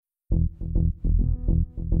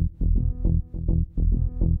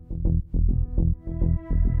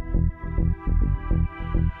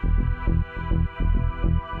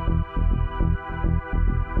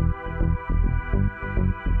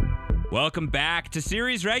Welcome back to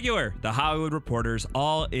Series Regular, the Hollywood Reporter's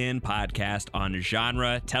all-in podcast on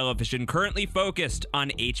genre television, currently focused on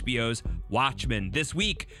HBO's Watchmen. This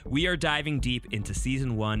week, we are diving deep into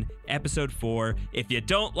Season 1, Episode 4. If you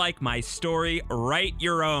don't like my story, write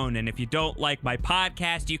your own. And if you don't like my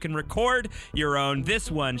podcast, you can record your own.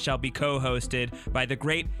 This one shall be co-hosted by the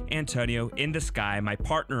great Antonio in the Sky, my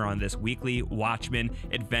partner on this weekly Watchmen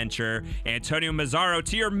adventure. Antonio Mazzaro,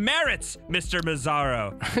 to your merits, Mr.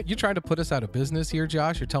 Mazzaro. You trying to put us out of business here,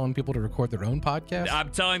 Josh? You're telling people to record their own podcast? I'm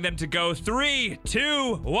telling them to go 3,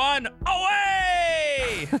 2, 1,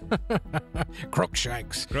 away!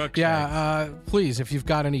 Crookshanks. Crookshanks. Yeah, please, if you've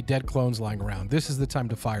got any dead clones lying around, this is the time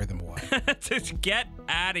to fire them away. Just get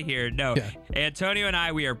out of here. No. Yeah. Antonio and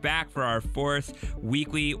I, we are back for our 4th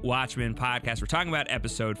weekly Watchmen podcast. We're talking about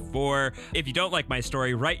Episode 4. If you don't like my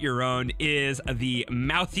story, write your own is the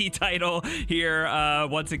mouthy title here.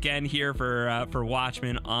 Once again, here for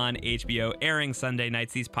Watchmen on HBO, airing Sunday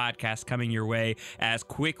nights. These podcasts coming your way as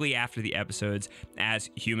quickly after the episodes as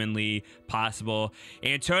humanly possible.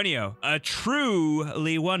 Antonio, a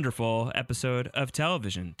truly wonderful episode of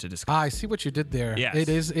television to discuss. I see what you did there. Yes.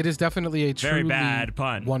 It is definitely a Very truly bad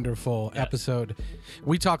pun. Wonderful episode.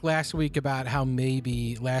 We talked last week about how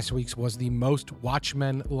maybe last week's was the most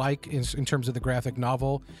Watchmen-like in terms of the graphic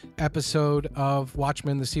novel episode of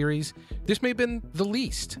Watchmen, the series. This may have been the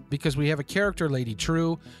least, because we have a character, Lady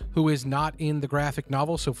Trieu, who is not in the graphic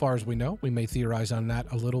novel so far as we know. We may theorize on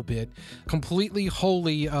that a little bit. Completely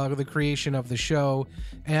wholly the creation of the show,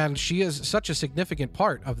 and she is such a significant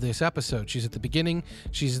part of this episode. She's at the beginning,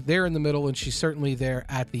 she's there in the middle, and she's certainly there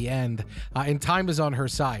at the end. And time is on her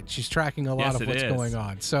side. She's tracking a lot of what's going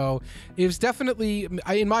on. So it was definitely,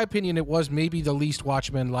 in my opinion, it was maybe the least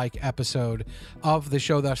Watchmen-like episode of the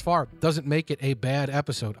show thus far. Doesn't make it a bad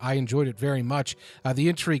episode. I enjoyed it very much. The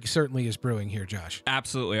intrigue certainly is brewing here, Josh.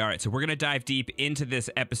 Absolutely. All right, so we're going to dive deep into this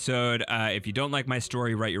episode. If you don't like my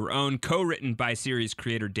story, write your own. Co-written by series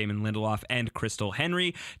creator Damon Lindelof and Crystal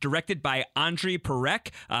Henry. Directed by Andrei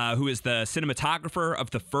Perec, who is the cinematographer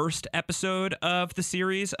of the first episode of the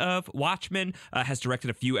series of Watchmen. Has directed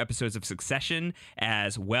a few episodes of Succession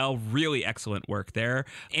as well. Really excellent work there.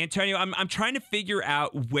 Antonio, I'm trying to figure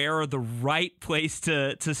out where the right place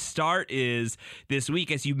to start is this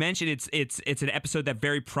week. As you mentioned, it's an episode that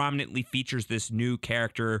very prominently features this new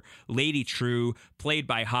character, Lady Trieu, played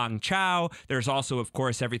by Hong Chau. There's also, of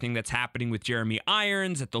course, everything that's happening with Jeremy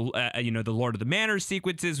Irons at the the Lord of the Manor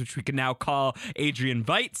sequences, which we can now call Adrian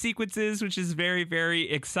Veidt sequences, which is very,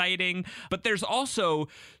 very exciting. But there's also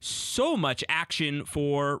so much action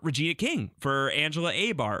for Regina King, for Angela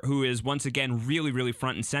Abar, who is once again really, really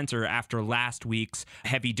front and center after last week's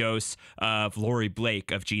heavy dose of Laurie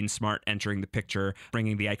Blake, of Jean Smart entering the picture,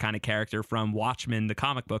 bringing the iconic character from Watchmen, the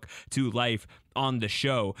comic book, to life on the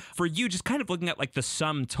show. For you, just kind of looking at like the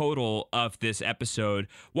sum total of this episode,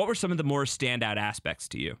 what were some of the more standout aspects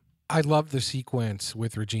to you? I love the sequence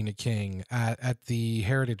with Regina King at the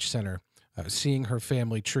Heritage Center. Seeing her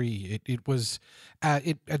family tree, it was at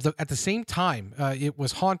the same time it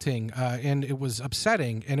was haunting and it was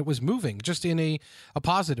upsetting and it was moving, just in a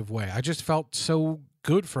positive way. I just felt so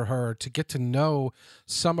good for her to get to know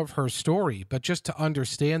some of her story, but just to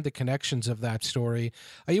understand the connections of that story.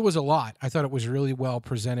 It was a lot. I thought it was really well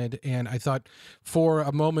presented, and I thought for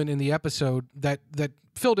a moment in the episode that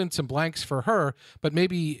filled in some blanks for her, but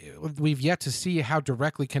maybe we've yet to see how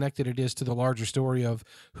directly connected it is to the larger story of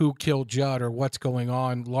who killed Judd or what's going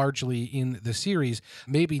on largely in the series.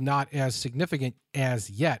 Maybe not as significant as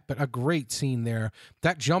yet, but a great scene there.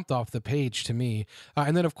 That jumped off the page to me.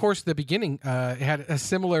 And then, of course, the beginning had a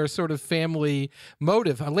similar sort of family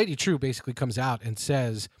motive. Lady Trieu basically comes out and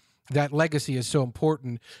says that legacy is so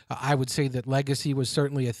important. I would say that legacy was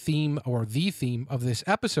certainly a theme, or the theme, of this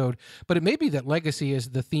episode, but it may be that legacy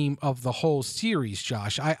is the theme of the whole series,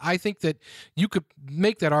 Josh. I think that you could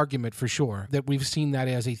make that argument for sure, that we've seen that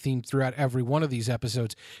as a theme throughout every one of these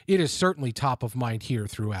episodes. It is certainly top of mind here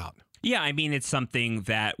throughout. Yeah, I mean, it's something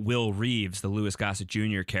that Will Reeves, the Louis Gossett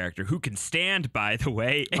Jr. character, who can stand, by the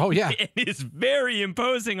way, and is very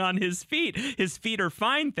imposing on his feet. His feet are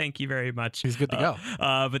fine, thank you very much. He's good to go.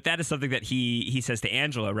 But that is something that he says to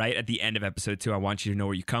Angela, right, at the end of episode 2, I want you to know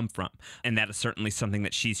where you come from. And that is certainly something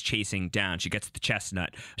that she's chasing down. She gets the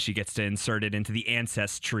chestnut. She gets to insert it into the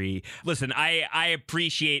ancestry. Listen, I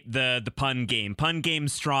appreciate the pun game. Pun game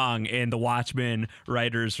strong in the Watchmen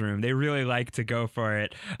writers room. They really like to go for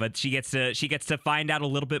it. But she gets to find out a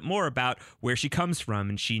little bit more about where she comes from,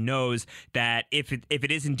 and she knows that if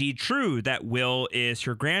it is indeed true that Will is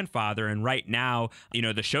her grandfather, and right now,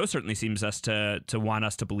 the show certainly seems to want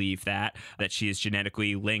us to believe that she is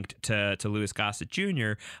genetically linked to Louis Gossett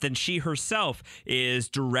Jr., then she herself is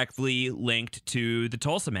directly linked to the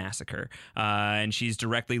Tulsa massacre, and she's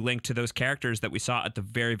directly linked to those characters that we saw at the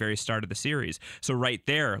very, very start of the series. So right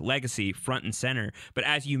there, legacy front and center. But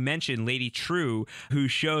as you mentioned, Lady Trieu, who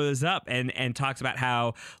shows up and talks about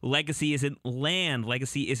how legacy isn't land,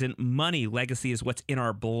 legacy isn't money, legacy is what's in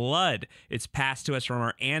our blood. It's passed to us from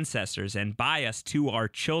our ancestors and by us to our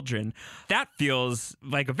children. That feels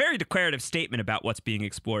like a very declarative statement about what's being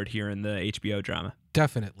explored here in the HBO drama.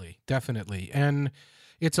 Definitely. And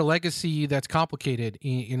it's a legacy that's complicated.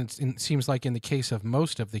 It seems like in the case of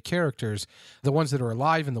most of the characters, the ones that are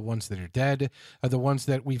alive and the ones that are dead, are the ones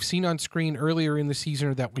that we've seen on screen earlier in the season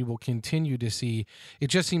or that we will continue to see.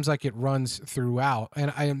 It just seems like it runs throughout.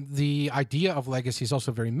 And the idea of legacy is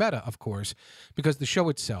also very meta, of course, because the show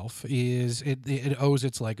itself it owes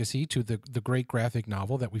its legacy to the great graphic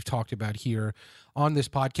novel that we've talked about here on this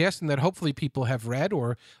podcast, and that hopefully people have read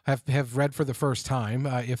or have read for the first time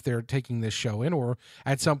if they're taking this show in, or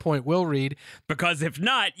at some point will read. Because if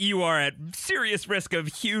not, you are at serious risk of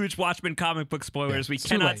huge Watchmen comic book spoilers.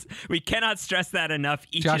 Yeah, we cannot stress that enough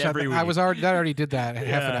each Josh, and every week. I already did that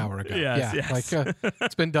half an hour ago. Yes.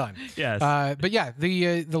 It's been done. Yes. But yeah,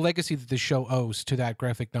 the legacy that the show owes to that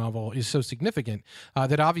graphic novel is so significant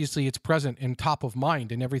that obviously it's present and top of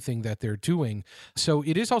mind in everything that they're doing. So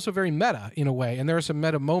it is also very meta in a way. And there are some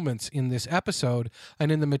meta moments in this episode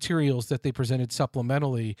and in the materials that they presented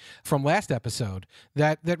supplementally from last episode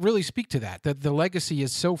that really speak to that the legacy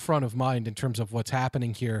is so front of mind in terms of what's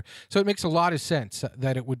happening here. So it makes a lot of sense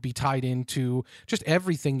that it would be tied into just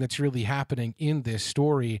everything that's really happening in this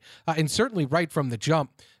story. And certainly right from the jump,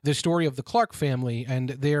 the story of the Clark family and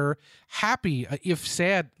their happy, if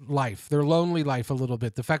sad life, their lonely life a little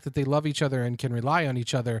bit, the fact that they love each other and can rely on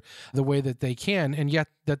each other the way that they can, and yet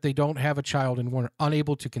that they don't have a child and were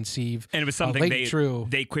unable to conceive. And it was something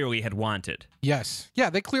they clearly had wanted. Yes. Yeah,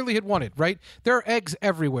 they clearly had wanted, right? There are eggs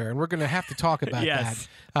everywhere, and we're going to have to talk about yes.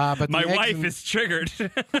 that. But my wife is triggered.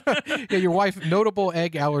 Yeah, your wife, notable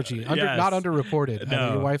egg allergy. Yes. Not underreported.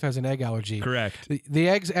 No. Your wife has an egg allergy. Correct. The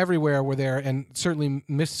eggs everywhere were there, and certainly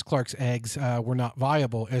Mrs. Clark's eggs were not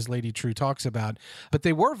viable, as Lady Trieu talks about. But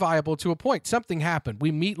they were viable to a point. Something happened.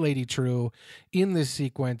 We meet Lady Trieu in this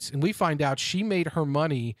sequence, and we find out she made her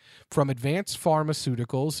money from advanced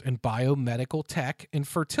pharmaceuticals and biomedical tech and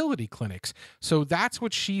fertility clinics. So that's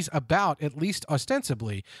what she's about, at least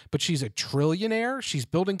ostensibly. But she's a trillionaire. She's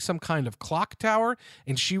building some kind of clock tower,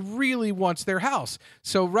 and she really wants their house.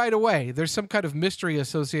 So right away, there's some kind of mystery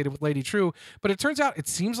associated with Lady Trieu. But it turns out it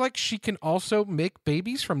seems like she can also make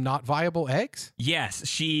babies from not viable eggs. Yes,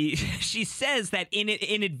 she says that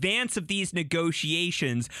in advance of these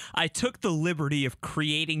negotiations, I took the liberty of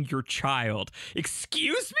creating your child.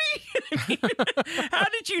 Excuse me? How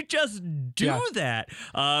did you just do that?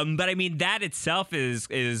 But I mean, that itself is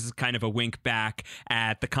kind of a wink back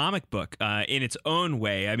at the comic book in its own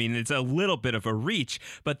way. I mean, it's a little bit of a reach,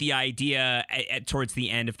 but the idea towards the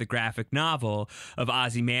end of the graphic novel of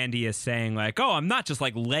Ozymandias saying like, oh, I'm not just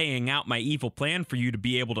like laying out my evil plan for you to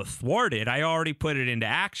be able to thwart it. I already put it into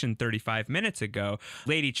action 35 minutes ago.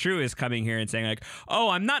 Lady Trieu is coming here and saying like, oh,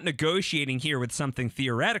 I'm not negotiating here with something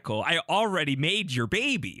theoretical. I already made your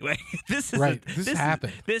baby. Like this is right.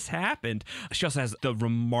 This happened. She also has the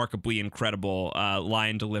remarkably incredible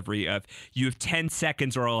line delivery of, you have 10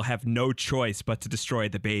 seconds or I'll have no choice but to destroy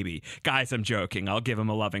the baby. Guys, I'm joking. I'll give him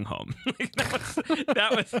a loving home.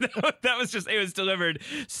 that was just, it was delivered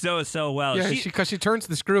so well. Yeah, because she turns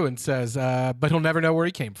the screw and says, but he'll never know where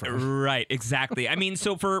he came from. Right, exactly. I mean,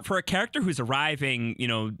 so for a character who's arriving,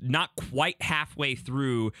 not quite halfway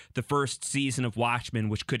through the first season of Watchmen,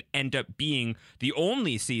 which could end up being the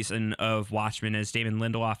only season of Watchmen, as Damon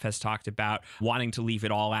Lindelof has talked about, wanting to leave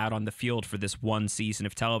it all out on the field for this one season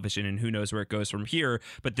of television, and who knows where it goes from here.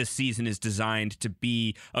 But this season is designed to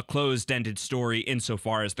be a closed-ended story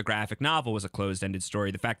insofar as the graphic novel was a closed-ended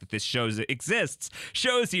story. The fact that this show exists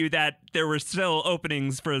shows you that there were still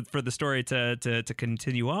openings for the story to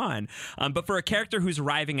continue on. But for a character who's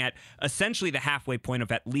arriving at essentially the halfway point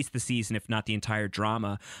of at least the season, if not the entire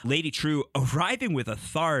drama, Lady Trieu arriving with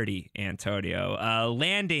authority, Antonio,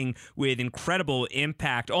 landing with incredible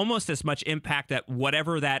impact, almost as much impact that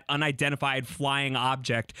whatever that unidentified flying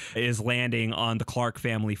object is landing on the Clark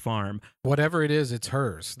family farm. Whatever it is, it's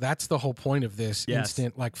hers. That's the whole point of this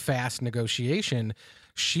instant, like fast negotiation.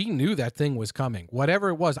 she knew that thing was coming. Whatever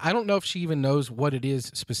it was, I don't know if she even knows what it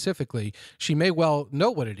is specifically. She may well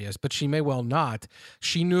know what it is, but she may well not.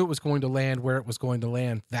 She knew it was going to land where it was going to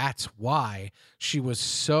land. That's why she was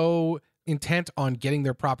so intent on getting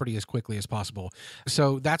their property as quickly as possible.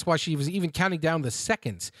 So that's why she was even counting down the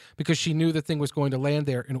seconds, because she knew the thing was going to land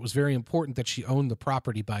there, and it was very important that she owned the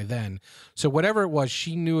property by then. So whatever it was,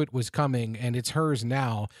 she knew it was coming, and it's hers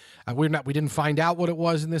now. We didn't find out what it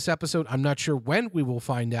was in this episode. I'm not sure when we will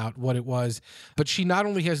find out what it was, but she not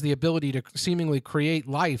only has the ability to seemingly create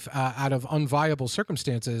life out of unviable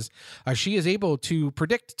circumstances, she is able to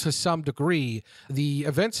predict to some degree the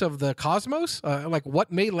events of the cosmos, like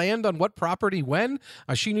what may land on what property when.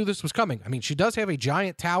 She knew this was coming. I mean, she does have a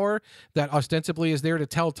giant tower that ostensibly is there to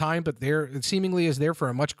tell time, but it seemingly is there for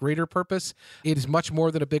a much greater purpose. It is much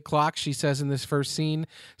more than a big clock, she says in this first scene.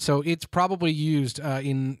 So it's probably used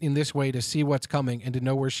in this way to see what's coming and to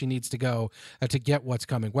know where she needs to go to get what's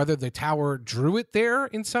coming. Whether the tower drew it there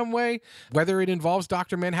in some way, whether it involves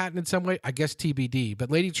Dr. Manhattan in some way, I guess TBD.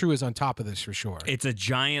 But Lady Trieu is on top of this for sure. It's a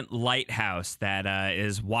giant lighthouse that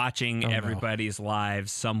is watching everybody's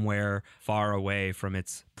lives somewhere far away from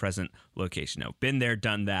its present location. No, been there,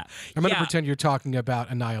 done that. I'm going to pretend you're talking about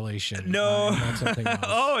Annihilation. No. Not something else.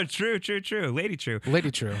 Oh, true. Lady Trieu. Lady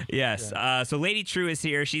Trieu. Yes. Yeah. So Lady Trieu is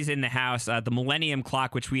here. She's in the house. The Millennium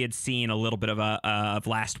Clock, which we had seen a little bit of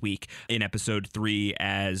last week in episode 3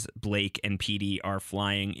 as Blake and Petey are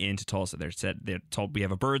flying into Tulsa. They're told we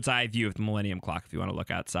have a bird's eye view of the Millennium Clock if you want to look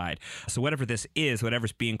outside. So whatever this is,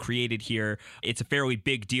 whatever's being created here, it's a fairly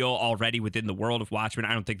big deal already within the world of Watchmen.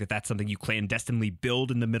 I don't think that that's something you clandestinely build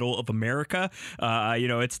in the middle of America.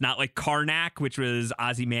 It's not like Karnak, which was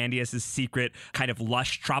Ozymandias' secret kind of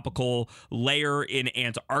lush tropical lair in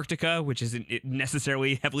Antarctica, which isn't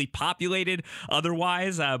necessarily heavily populated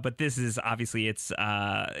otherwise. But this is obviously it's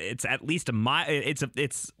at least a mile.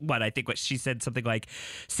 It's what I think what she said, something like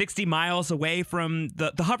 60 miles away from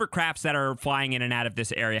the hovercrafts that are flying in and out of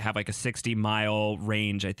this area have like a 60-mile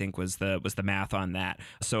range, I think was the math on that.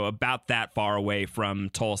 So about that far away from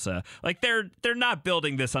Tulsa. Like they're not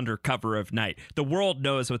building this under cover of night. The world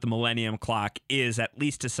knows what the Millennium Clock is, at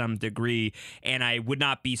least to some degree, and I would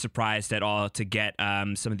not be surprised at all to get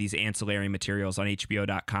some of these ancillary materials on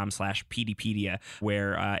hbo.com/PDpedia,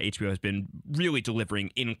 where HBO has been really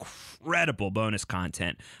delivering incredible bonus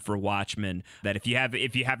content for Watchmen that if you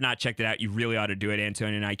have not checked it out, you really ought to do it.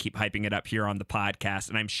 Antonio and I keep hyping it up here on the podcast,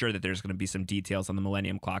 and I'm sure that there's going to be some details on the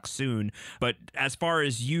Millennium Clock soon. But as far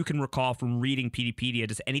as you can recall from reading PDpedia,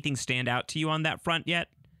 does anything stand out to you on that front yet?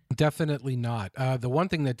 Definitely not. The one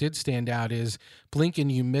thing that did stand out is blink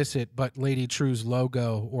and you miss it, but Lady Trieu's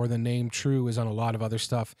logo or the name Trieu is on a lot of other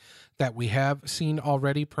stuff that we have seen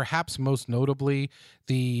already. Perhaps most notably,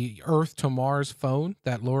 the Earth to Mars phone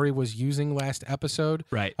that Lori was using last episode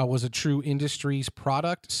was a Trieu Industries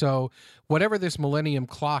product. So whatever this Millennium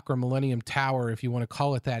Clock or Millennium Tower, if you want to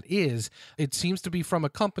call it that, is, it seems to be from a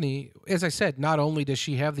company. As I said, not only does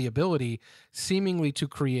she have the ability seemingly to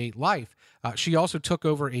create life, she also took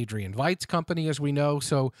over Adrian Veidt's company, as we know.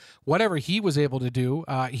 So whatever he was able to do,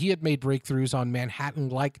 he had made breakthroughs on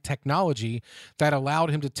Manhattan-like technology that allowed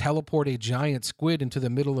him to teleport a giant squid into the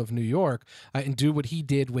middle of New York and do what he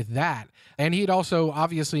did with that. And he'd also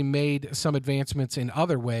obviously made some advancements in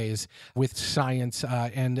other ways with science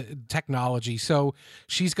and technology. So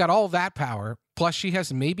she's got all that power. Plus, she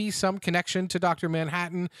has maybe some connection to Dr.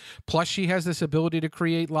 Manhattan. Plus, she has this ability to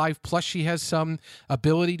create life. Plus, she has some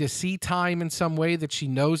ability to see time in some way that she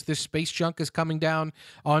knows this space junk is coming down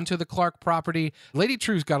onto the Clark property. Lady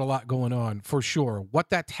Trieu's got a lot going on, for sure. What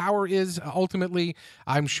that tower is, ultimately,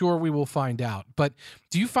 I'm sure we will find out. But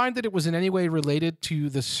do you find that it was in any way related to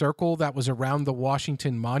the circle that was around the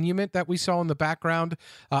Washington Monument that we saw in the background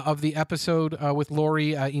of the episode with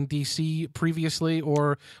Lori in D.C. previously?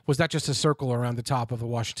 Or was that just a circle around the top of the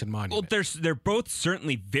Washington Monument? Well, they're both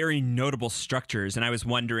certainly very notable structures, and I was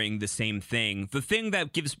wondering the same thing. The thing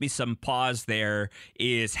that gives me some pause there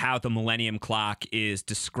is how the Millennium Clock is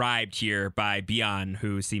described here by Bian,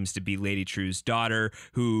 who seems to be Lady Trieu's daughter,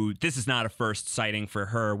 who this is not a first sighting for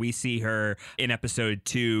her. We see her in episode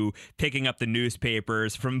 2 picking up the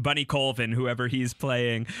newspapers from Bunny Colvin, whoever he's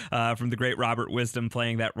playing, from the great Robert Wisdom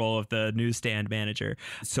playing that role of the newsstand manager.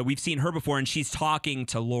 So we've seen her before, and she's talking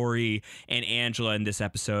to Lori and Angela in this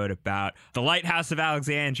episode about the Lighthouse of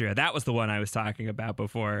Alexandria. That was the one I was talking about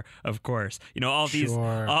before, of course. All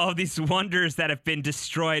of these wonders that have been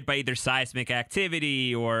destroyed by either seismic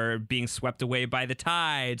activity or being swept away by the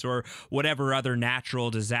tides or whatever other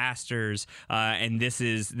natural disasters. And this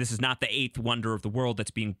is not the eighth wonder of the world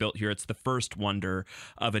that's being built here. It's the first wonder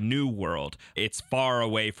of a new world. It's far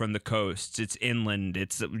away from the coasts. It's inland.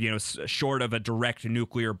 It's short of a direct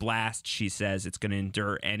nuclear blast, she says, it's going to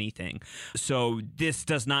endure anything. So this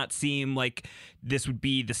does not seem like this would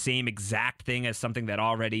be the same exact thing as something that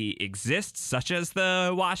already exists, such as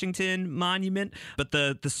the Washington Monument. But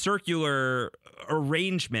the circular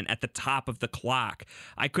arrangement at the top of the clock,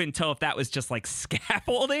 I couldn't tell if that was just like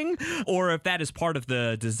scaffolding or if that is part of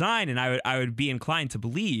the design. And I would be inclined to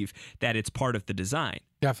believe that it's part of the design.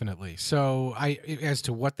 Definitely. So as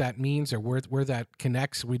to what that means or where that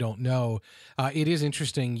connects, we don't know. It is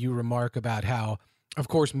interesting you remark about how, of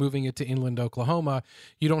course, moving it to inland Oklahoma,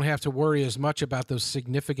 you don't have to worry as much about those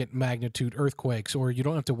significant magnitude earthquakes, or you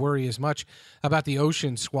don't have to worry as much about the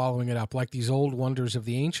ocean swallowing it up like these old wonders of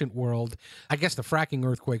the ancient world. I guess the fracking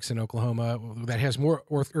earthquakes in Oklahoma, that has more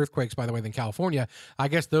earthquakes, by the way, than California, I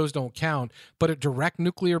guess those don't count. But a direct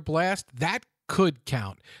nuclear blast, that could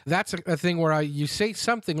count. That's a thing where you say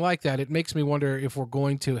something like that, it makes me wonder if we're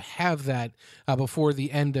going to have that before the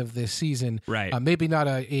end of this season. Right. Maybe not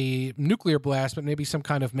a nuclear blast, but maybe some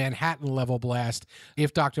kind of Manhattan-level blast.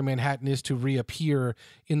 If Dr. Manhattan is to reappear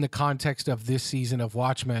in the context of this season of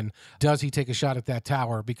Watchmen, does he take a shot at that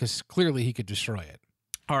tower? Because clearly he could destroy it.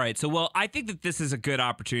 All right. So, I think that this is a good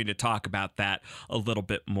opportunity to talk about that a little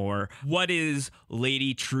bit more. What is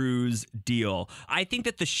Lady Trieu's deal? I think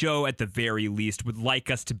that the show, at the very least, would like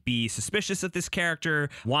us to be suspicious of this character,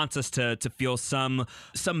 wants us to feel some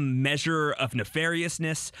measure of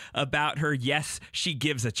nefariousness about her. Yes, she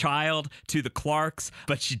gives a child to the Clarks,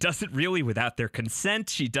 but she does it really without their consent.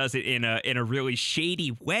 She does it in a really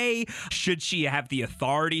shady way. Should she have the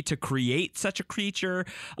authority to create such a creature?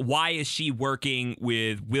 Why is she working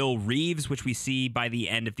with Will Reeves, which we see by the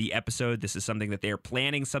end of the episode? This is something that they're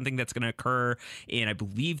planning, something that's going to occur in, I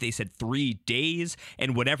believe they said 3 days.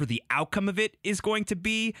 And whatever the outcome of it is going to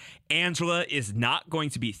be, Angela is not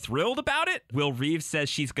going to be thrilled about it. Will Reeves says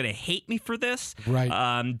she's going to hate me for this. Right.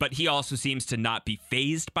 But he also seems to not be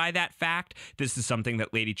fazed by that fact. This is something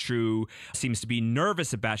that Lady Trieu seems to be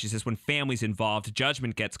nervous about. She says when family's involved,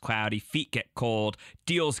 judgment gets cloudy, feet get cold,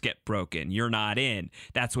 deals get broken. You're not in.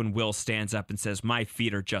 That's when Will stands up and says, my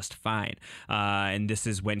feet are just fine. And this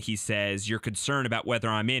is when he says, you're concerned about whether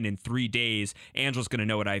I'm in 3 days. Angela's going to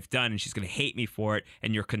know what I've done and she's going to hate me for it.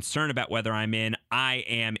 And you're concerned about whether I'm in. I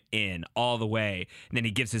am in all the way. And then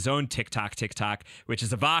he gives his own TikTok, which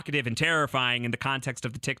is evocative and terrifying in the context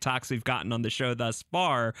of the TikToks we've gotten on the show thus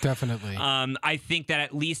far. Definitely. I think that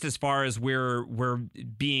at least as far as we're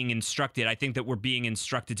being instructed, I think that we're being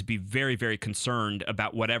instructed to be very, very concerned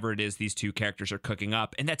about whatever it is these two characters are cooking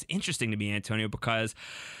up. And that's interesting to me, Antonio, because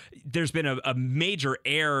there's been a major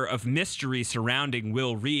air of mystery surrounding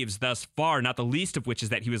Will Reeves thus far, not the least of which is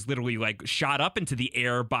that he was literally like shot up into the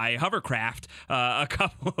air by hovercraft a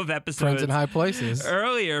couple of episodes Friends in high places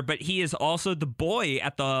earlier, but he is also the boy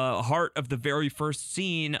at the heart of the very first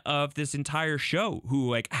scene of this entire show, who,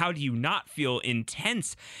 like, how do you not feel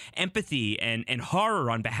intense empathy and horror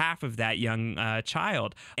on behalf of that young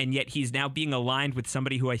child? And yet he's now being aligned with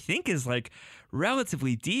somebody who I think is like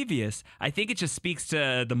relatively devious. I think it just speaks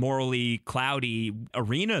to the morally cloudy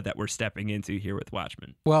arena that we're stepping into here with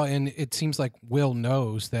Watchmen. Well, and it seems like Will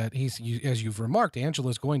knows that as you've remarked,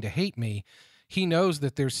 Angela's going to hate me. He knows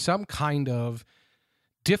that there's some kind of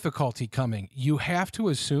difficulty coming. You have to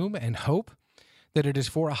assume and hope that it is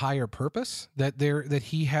for a higher purpose, that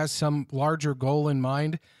he has some larger goal in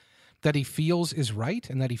mind that he feels is right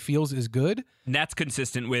and that he feels is good. And that's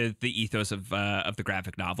consistent with the ethos of the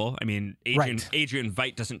graphic novel. I mean, Adrian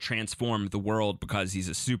Veidt doesn't transform the world because he's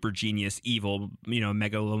a super genius, evil,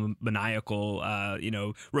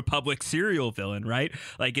 megalomaniacal, Republic serial villain, right?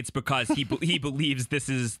 Like, it's because he believes this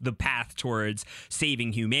is the path towards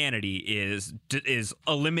saving humanity, is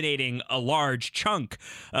eliminating a large chunk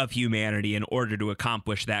of humanity in order to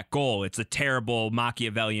accomplish that goal. It's a terrible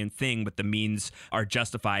Machiavellian thing, but the means are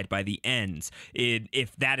justified by the ends.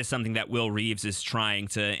 If that is something that Will Reeves is trying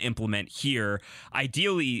to implement here,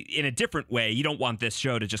 ideally in a different way, you don't want this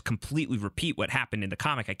show to just completely repeat what happened in the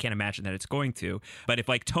comic. I can't imagine that it's going to. But if,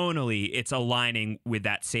 like, tonally it's aligning with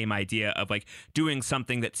that same idea of, like, doing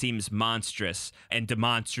something that seems monstrous and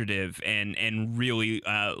demonstrative and really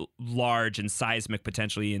large and seismic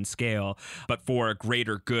potentially in scale, but for a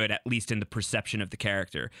greater good, at least in the perception of the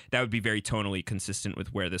character, that would be very tonally consistent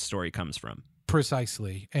with where this story comes from.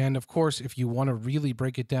 Precisely. And of course, if you want to really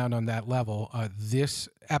break it down on that level, this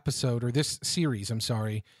episode, or this series, I'm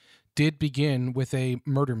sorry, did begin with a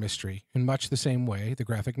murder mystery in much the same way the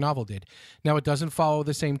graphic novel did. Now, it doesn't follow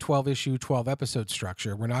the same 12-issue, 12-episode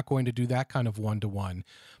structure. We're not going to do that kind of one-to-one.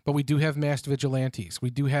 But we do have masked vigilantes. We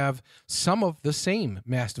do have some of the same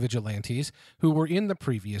masked vigilantes who were in the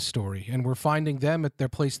previous story, and we're finding them at their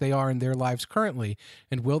place they are in their lives currently,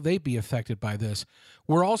 and will they be affected by this?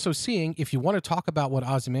 We're also seeing, if you want to talk about what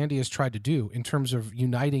Ozymandias tried to do in terms of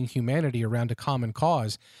uniting humanity around a common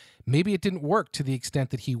cause, maybe it didn't work to the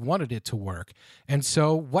extent that he wanted it to work. And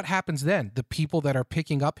so what happens then? The people that are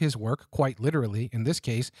picking up his work, quite literally, in this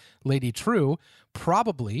case, Lady Trieu,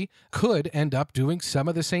 probably could end up doing some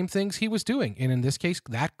of the same things he was doing. And in this case,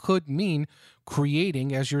 that could mean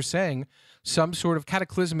creating, as you're saying, some sort of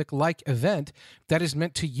cataclysmic-like event that is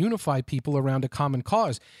meant to unify people around a common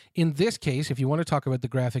cause. In this case, if you want to talk about the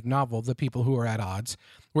graphic novel, the people who are at odds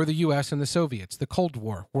were the U.S. and the Soviets, the Cold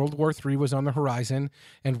War. World War III was on the horizon,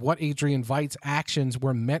 and what Adrian Veidt's actions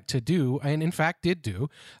were meant to do, and in fact did do,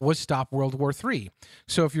 was stop World War III.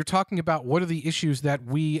 So if you're talking about what are the issues that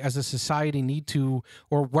we as a society need to,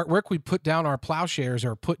 or where can we put down our plowshares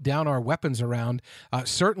or put down our weapons around,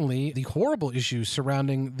 certainly the horrible issues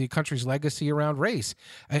surrounding the country's legacy around race.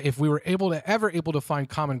 If we were ever able to find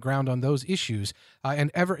common ground on those issues, and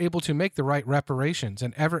ever able to make the right reparations,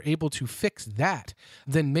 and ever able to fix that,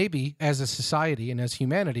 then maybe as a society and as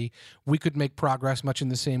humanity, we could make progress much in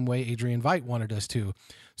the same way Adrian Veidt wanted us to.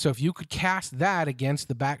 So if you could cast that against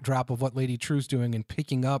the backdrop of what Lady Trieu's doing and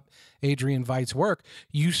picking up Adrian Veidt's work,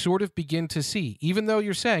 you sort of begin to see, even though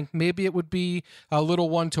you're saying maybe it would be a little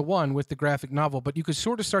one-to-one with the graphic novel, but you could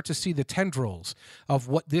sort of start to see the tendrils of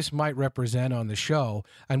what this might represent on the show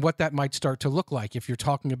and what that might start to look like if you're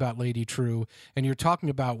talking about Lady Trieu and you're talking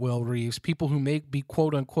about Will Reeves, people who may be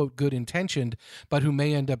quote-unquote good-intentioned, but who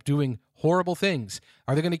may end up doing horrible things.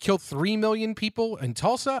 Are they going to kill 3 million people in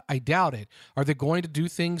Tulsa? I doubt it. Are they going to do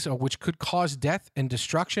things which could cause death and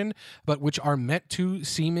destruction, but which are meant to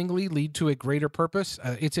seemingly lead to a greater purpose?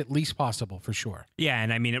 It's at least possible, for sure. Yeah,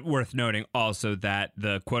 and I mean, it's worth noting also that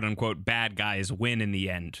the quote-unquote bad guys win in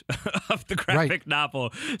the end of the graphic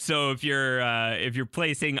novel. So if you're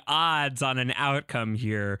placing odds on an outcome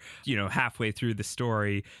here, halfway through the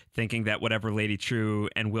story, thinking that whatever Lady Trieu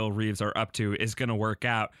and Will Reeves are up to is going to work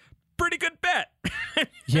out, pretty good bet.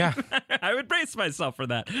 Yeah. I would brace myself for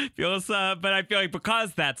that. But I feel like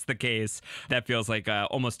because that's the case, that feels like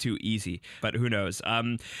almost too easy. But who knows?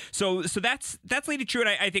 So that's Lady Trieu, and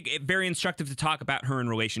I think it very instructive to talk about her in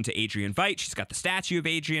relation to Adrian Veidt. She's got the statue of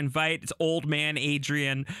Adrian Veidt. It's old man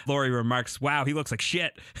Adrian. Lori remarks, "Wow, he looks like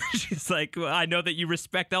shit." She's like, well, "I know that you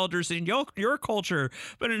respect elders in your culture,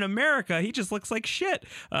 but in America, he just looks like shit."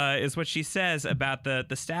 Is what she says about the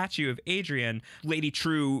statue of Adrian. Lady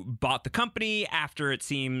Trieu bought the company after it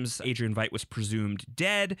seems Adrian Veidt was presumed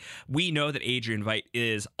dead. We know that Adrian Veidt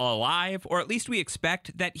is alive, or at least we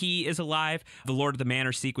expect that he is alive. The Lord of the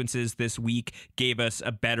Manor sequences this week gave us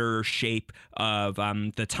a better shape of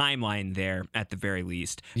the timeline there at the very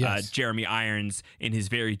least. Yes. Jeremy Irons, in his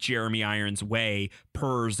very Jeremy Irons way,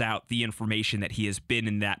 purrs out the information that he has been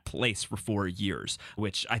in that place for 4 years,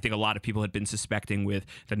 which I think a lot of people had been suspecting with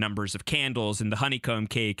the numbers of candles and the honeycomb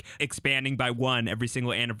cake expanding by one every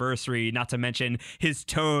single anniversary, not to mention his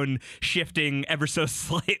tone shifting ever so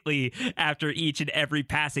slightly after each and every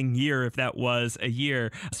passing year, if that was a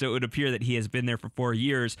year. So it would appear that he has been there for 4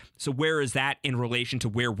 years. So where is that in relation to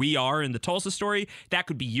where we are in the Tulsa story? That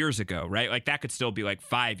could be years ago, right? Like that could still be like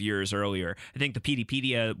 5 years earlier. I think the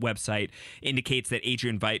Peteypedia website indicates that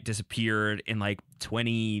Adrian Veidt disappeared in like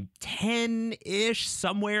 2010-ish,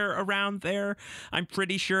 somewhere around there. I'm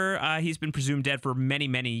pretty sure he's been presumed dead for many,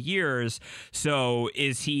 many years. So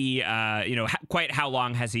is he, quite how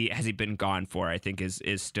long has he been gone for, I think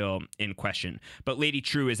is still in question. But Lady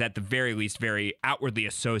Trieu is at the very least very outwardly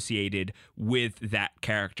associated with that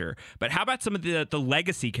character. But how about some of the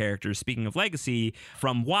legacy characters, speaking of legacy,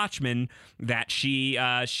 from Watchmen that she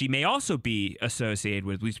may also be associated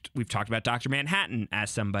with? We've talked about Dr. Manhattan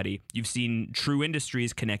as somebody. You've seen True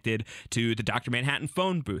Industries connected to the Dr. Manhattan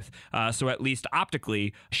phone booth. So at least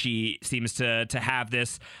optically, she seems to have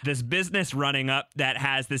this business running up that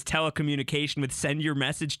has this telecommunication with send your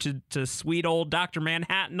message to sweet old Dr.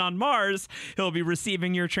 Manhattan on Mars. He'll be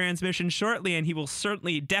receiving your transmission shortly, and he will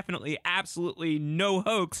certainly, definitely, absolutely, no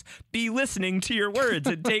hoax, be listening to your words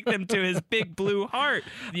and take them to his big blue heart.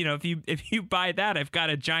 If you buy that, I've got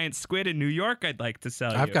a giant squid in New York I'd like to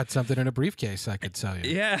sell you. I've got something in a briefcase I could sell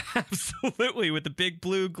you. Yeah, absolutely. with the big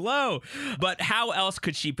blue glow. But how else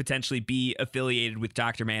could she potentially be affiliated with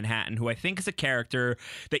Dr. Manhattan, who I think is a character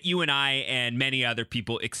that you and I and many other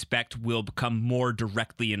people expect will become more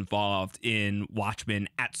directly involved in Watchmen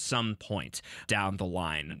at some point down the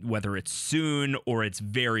line, whether it's soon or it's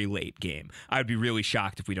very late game. I would be really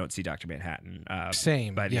shocked if we don't see Dr. Manhattan.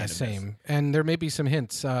 Same. By the end of same. this. And there may be some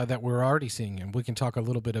hints that we're already seeing, and we can talk a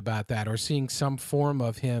little bit about that, or seeing some form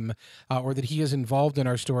of him, or that he is involved in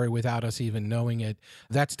our story without us even knowing it.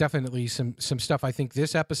 That's definitely some stuff I think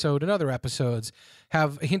this episode and other episodes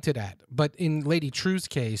have hinted at. But in Lady Trieu's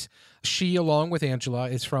case, she, along with Angela,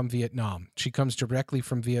 is from Vietnam. She comes directly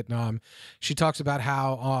from Vietnam. She talks about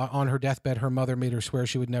how on her deathbed, her mother made her swear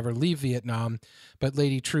she would never leave Vietnam. But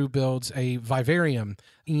Lady Trieu builds a vivarium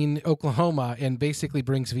in Oklahoma and basically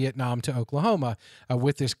brings Vietnam to Oklahoma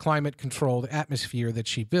with this climate-controlled atmosphere that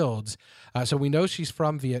she builds. So we know she's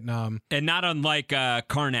from Vietnam. And not unlike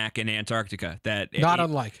Karnak in Antarctica.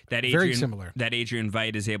 Very similar. That Adrian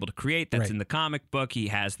Veidt is able to create. That's Right. in the comic book. He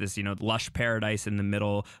has this, lush paradise in the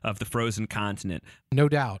middle of the frozen continent. No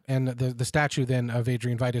doubt. And the statue then of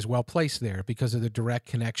Adrian Veidt is well placed there because of the direct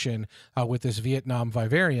connection with this Vietnam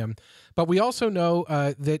vivarium. But we also know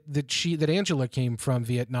that Angela came from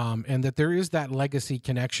Vietnam and that there is that legacy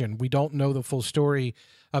connection. We don't know the full story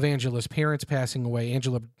of Angela's parents passing away.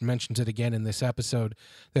 Angela mentions it again in this episode,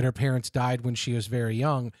 that her parents died when she was very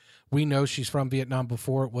young. We know she's from Vietnam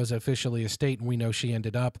before it was officially a state, and we know she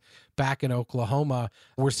ended up back in Oklahoma,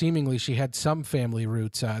 where seemingly she had some family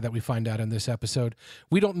roots that we find out in this episode.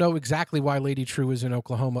 We don't know exactly why Lady Trieu is in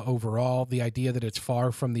Oklahoma overall. The idea that it's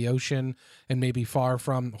far from the ocean and maybe far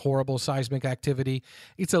from horrible seismic activity,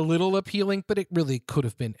 it's a little appealing, but it really could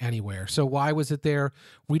have been anywhere. So why was it there?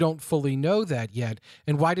 We don't fully know that yet.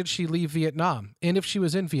 And why did she leave Vietnam? And if she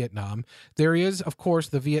was in Vietnam, there is, of course,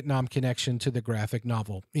 the Vietnam connection to the graphic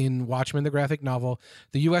novel. In Watchmen, the graphic novel,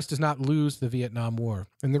 the U.S. does not lose the Vietnam War.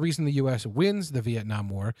 And the reason the U.S. wins the Vietnam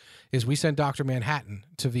War is we send Dr. Manhattan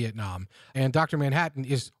to Vietnam. And Dr. Manhattan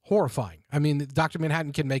is horrifying. I mean, Dr.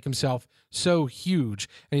 Manhattan can make himself so huge,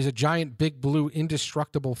 and he's a giant, big, blue,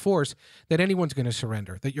 indestructible force that anyone's going to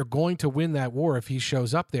surrender, that you're going to win that war if he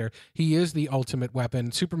shows up there. He is the ultimate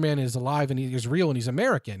weapon. Superman is alive, and he is real, and he's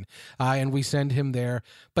American, and we send him there.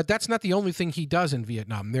 But that's not the only thing he does in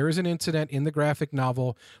Vietnam. There is an incident in the graphic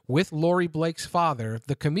novel with Laurie Blake's father,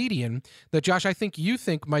 the comedian, that, Josh, I think you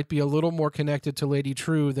think might be a little more connected to Lady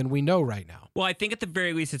Trieu than we know right now. Well, I think at the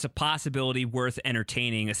very least it's a possibility worth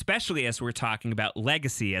entertaining, especially as we're talking about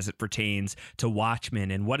legacy as it pertains to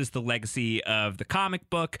Watchmen, and what is the legacy of the comic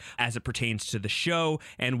book as it pertains to the show,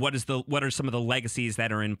 and what are some of the legacies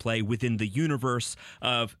that are in play within the universe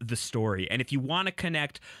of the story. And if you want to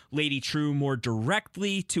connect Lady Trieu more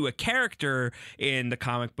directly to a character in the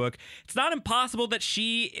comic book, it's not impossible that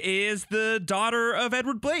she is the daughter of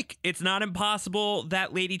Edward Blake. It's not impossible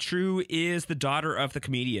that Lady Trieu is the daughter of the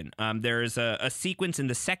comedian. There is a sequence in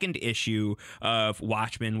the second issue of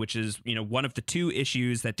Watchmen, which is one of the two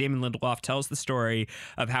issues that Damon Lindelof tells the story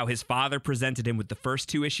of how his father presented him with the first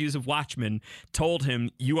two issues of Watchmen, told him,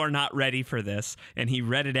 "You are not ready for this," and he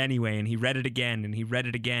read it anyway, and he read it again, and he read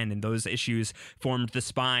it again, and those issues formed the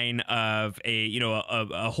spine of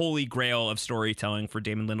a holy grail of storytelling for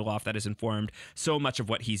Damon Lindelof that has informed so much of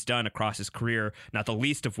what he's done across his career, not the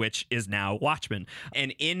least of which is now Watchmen.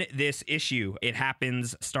 And in this issue, it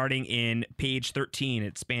happens starting in page 13.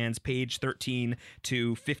 It spans page 13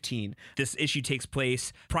 to 15. This issue takes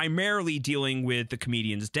place primarily dealing with the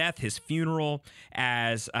comedian's death, his funeral,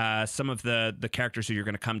 as some of the characters who you're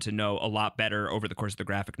going to come to know a lot better over the course of the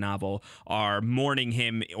graphic novel are mourning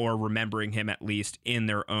him, or remembering him at least, in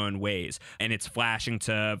their own ways. And it's flashing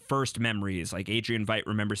to first memories, like Adrian Veidt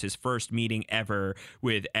remembers his first meeting ever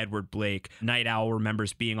with Edward Blake. Night Owl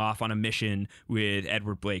remembers being off on a mission with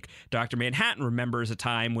Edward Blake. Dr. Manhattan remembers a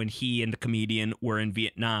time when he and the comedian were in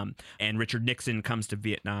Vietnam, and Richard Nixon comes to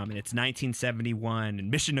Vietnam, and it's 1971, and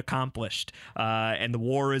mission accomplished, and the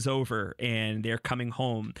war is over, and they're coming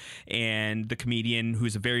home, and the comedian,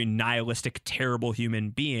 who's a very nihilistic, terrible human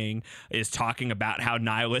being, is talking about how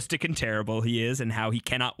nihilistic and terrible he is, and how he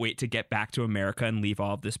cannot wait to get back to America and leave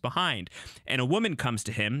all of this behind. And a woman comes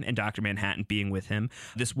to him, and Dr. Manhattan being with him,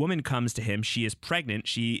 this woman comes to him. She is pregnant.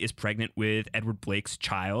 She is pregnant with Edward Blake's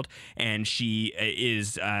child, and she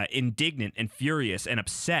is indignant and furious and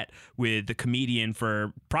upset with the comedian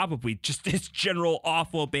for probably just his general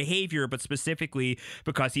awful behavior, but specifically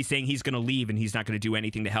because he's saying he's going to leave and he's not going to do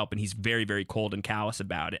anything to help, and he's very, very cold and callous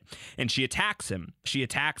about it. And she attacks him. She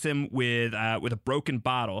attacks him with a broken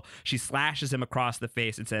bottle. She slashes him across the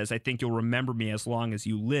face and says, "I think you'll remember me as long as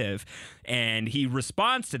you live." And he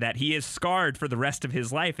responds to that. He is scarred for the rest of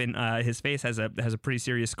his life, and his face has a pretty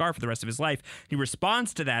serious scar for the rest of his life. He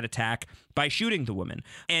responds to that attack by shooting the woman.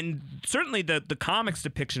 And certainly the comics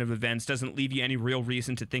depiction of events doesn't leave you any real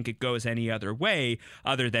reason to think it goes any other way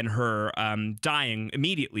other than her dying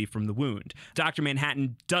immediately from the wound. Dr.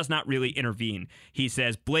 Manhattan does not really intervene. He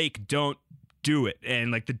says, "Blake, don't do it."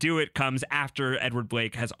 And like the do it comes after Edward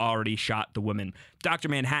Blake has already shot the woman. Dr.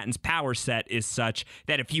 Manhattan's power set is such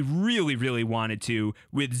that if he really, really wanted to,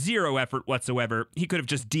 with zero effort whatsoever, he could have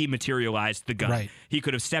just dematerialized the gun. Right. He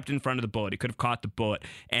could have stepped in front of the bullet. He could have caught the bullet.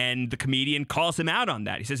 And the comedian calls him out on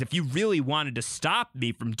that. He says, "If you really wanted to stop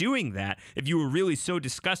me from doing that, if you were really so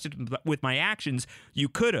disgusted with my actions, you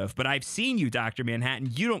could have. But I've seen you, Dr.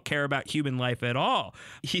 Manhattan. You don't care about human life at all."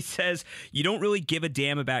 He says, "You don't really give a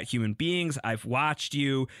damn about human beings. I've watched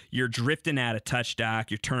you. You're drifting out of touch,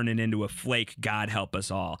 Doc. You're turning into a flake. God help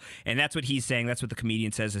us all." And that's what he's saying. That's what the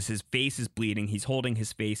comedian says as his face is bleeding. He's holding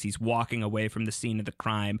his face. He's walking away from the scene of the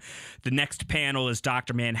crime. The next panel is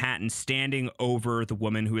Dr. Manhattan standing over the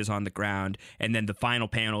woman who is on the ground. And then the final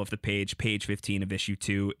panel of the page 15 of issue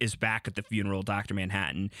 2, is back at the funeral, Dr.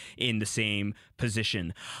 Manhattan in the same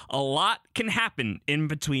position. A lot can happen in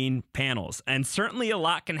between panels. And certainly a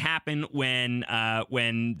lot can happen when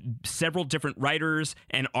several different writers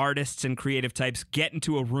and artists and creative types get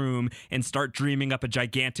into a room and start dreaming up a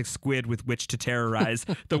gigantic squid with which to terrorize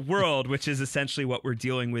the world, which is essentially what we're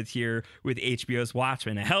dealing with here with HBO's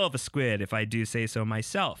Watchmen. A hell of a squid, if I do say so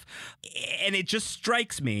myself. And it just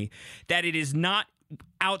strikes me that it is not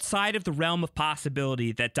outside of the realm of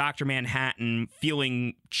possibility that Dr. Manhattan,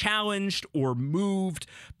 feeling challenged or moved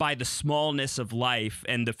by the smallness of life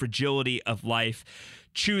and the fragility of life,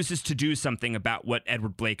 chooses to do something about what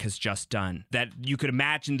Edward Blake has just done. That you could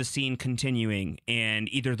imagine the scene continuing, and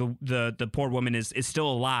either the poor woman is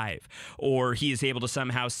still alive, or he is able to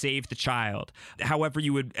somehow save the child. However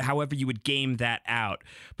you would game that out.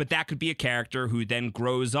 But that could be a character who then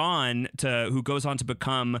goes on to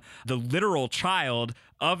become the literal child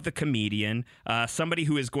of the comedian, somebody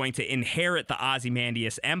who is going to inherit the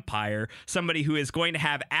Ozymandias empire, somebody who is going to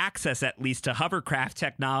have access at least to hovercraft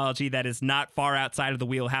technology that is not far outside of the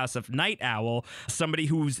wheelhouse of Night Owl, somebody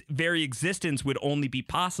whose very existence would only be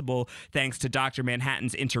possible thanks to Dr.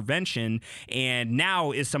 Manhattan's intervention, and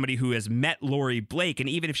now is somebody who has met Laurie Blake. And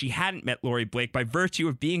even if she hadn't met Laurie Blake, by virtue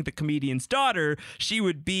of being the comedian's daughter, she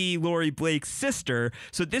would be Laurie Blake's sister.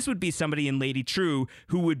 So this would be somebody in Lady Trieu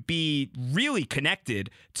who would be really connected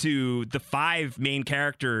to the 5 main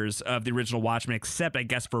characters of the original Watchmen, except I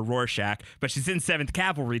guess for Rorschach, but she's in 7th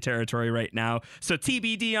Cavalry territory right now. So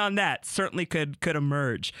TBD on that. Certainly could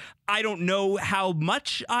emerge. I don't know how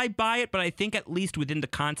much I buy it, but I think at least within the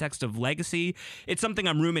context of legacy, it's something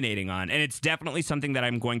I'm ruminating on. And it's definitely something that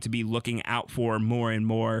I'm going to be looking out for more and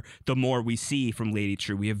more the more we see from Lady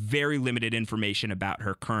Trieu. We have very limited information about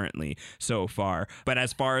her currently so far. But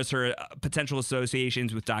as far as her potential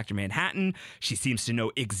associations with Dr. Manhattan, she seems to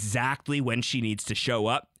know exactly when she needs to show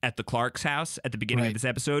up at the Clark's house at the beginning of this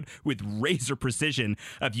episode with razor precision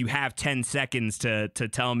of you have 10 seconds to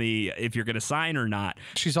tell me if you're going to sign or not.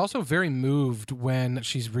 She's also very moved when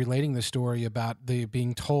she's relating the story about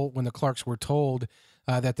being told, when the Clarks were told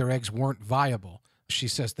that their eggs weren't viable. She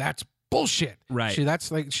says, "That's bullshit." Right.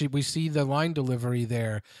 We see the line delivery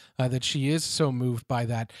there, that she is so moved by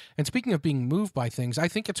that. And speaking of being moved by things, I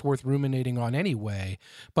think it's worth ruminating on anyway.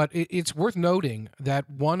 But it's worth noting that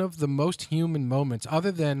one of the most human moments,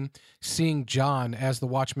 other than seeing John as the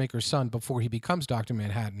watchmaker's son before he becomes Dr.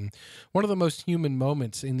 Manhattan, one of the most human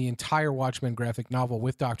moments in the entire Watchmen graphic novel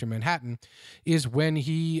with Dr. Manhattan is when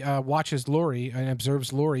he watches Laurie and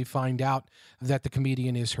observes Laurie find out that the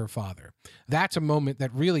comedian is her father. That's a moment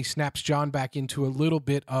that really snaps John back into a little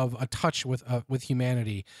bit of a touch with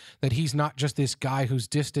humanity, that he's not just this guy who's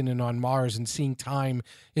distant and on Mars and seeing time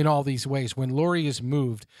in all these ways. When Laurie is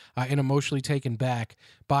moved and emotionally taken back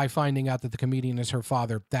by finding out that the comedian is her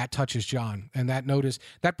father, that touches John, and that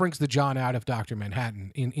brings the John out of Dr.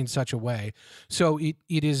 Manhattan in such a way. So it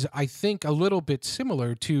is, I think, a little bit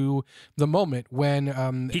similar to the moment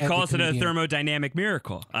when he calls it a thermodynamic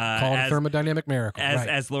miracle. A thermodynamic miracle,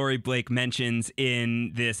 as Laurie Blake mentions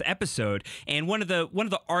in this episode. And one of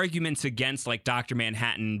the arguments against like Dr.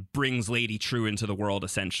 Manhattan brings Lady Trieu into the world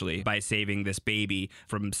essentially by saving this baby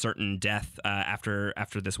from certain death after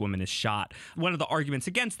this woman is shot. One of the arguments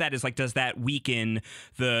against against that is like, does that weaken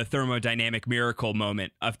the thermodynamic miracle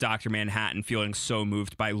moment of Dr. Manhattan feeling so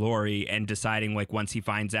moved by Laurie and deciding, like, once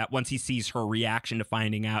he sees her reaction to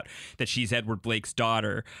finding out that she's Edward Blake's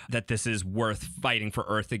daughter, that this is worth fighting for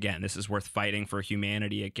Earth again. This is worth fighting for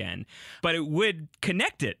humanity again. But it would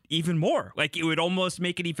connect it even more. Like, it would almost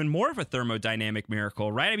make it even more of a thermodynamic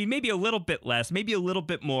miracle, right? I mean, maybe a little bit less, maybe a little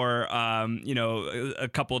bit more, a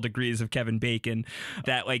couple of degrees of Kevin Bacon,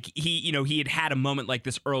 that like he had a moment like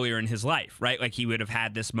this earlier in his life, right? Like he would have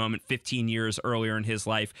had this moment 15 years earlier in his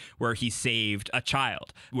life where he saved a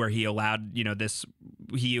child, where he allowed,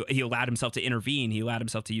 he allowed himself to intervene. He allowed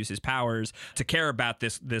himself to use his powers to care about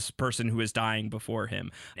this person who was dying before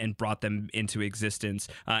him and brought them into existence.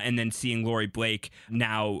 And then seeing Laurie Blake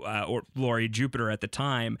now, or Laurie Jupiter at the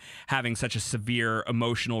time, having such a severe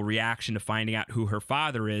emotional reaction to finding out who her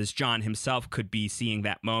father is, John himself could be seeing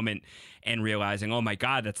that moment and realizing, oh my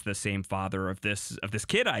God, that's the same father of this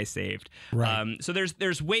kid I saved. Right. So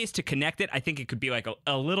there's ways to connect it. I think it could be like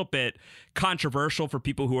a little bit controversial for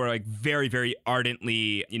people who are like very, very ardently,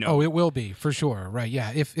 Oh, it will be for sure. Right.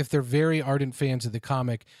 Yeah. If they're very ardent fans of the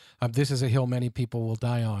comic, this is a hill many people will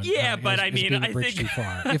die on. Yeah, but I think too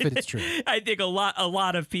far, if it's true. I think a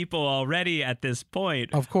lot of people already at this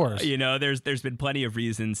point. Of course. There's been plenty of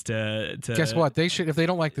reasons to guess what? They should, if they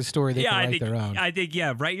don't like the story, they can write their own. I think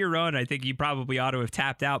write your own. I think you probably ought to have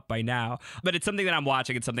tapped out by now. But it's something that I'm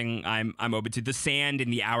watching. It's something I'm open to. The sand in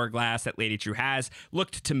the hourglass that Lady Trieu has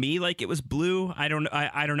looked to me like it was blue. I don't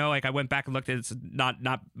know. Like I went back and looked at it. It's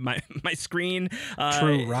not my screen.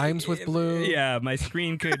 True rhymes with blue. Yeah, my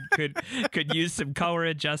screen could use some color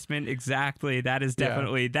adjustment. Exactly. That is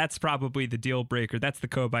definitely that's probably the deal breaker. That's the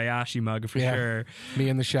Kobayashi mug for sure. Me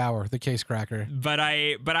in the shower, the case cracker. But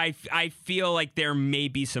I feel like there may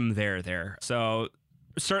be some there. So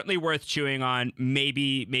certainly worth chewing on.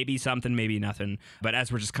 Maybe something, maybe nothing. But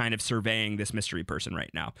as we're just kind of surveying this mystery person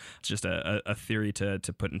right now, it's just a theory to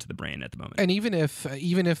put into the brain at the moment. And even if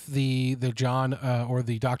the John or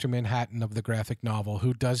the Dr. Manhattan of the graphic novel,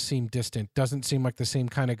 who does seem distant, doesn't seem like the same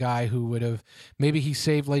kind of guy who would have, maybe he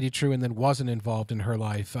saved Lady Trieu and then wasn't involved in her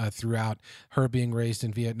life throughout her being raised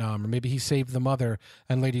in Vietnam, or maybe he saved the mother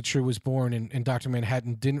and Lady Trieu was born and Dr.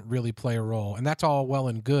 Manhattan didn't really play a role. And that's all well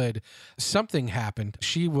and good. Something happened.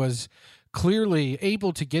 She was clearly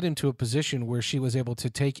able to get into a position where she was able to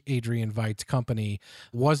take Adrian Veidt's company.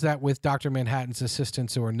 Was that with Dr. Manhattan's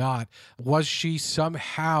assistance or not? Was she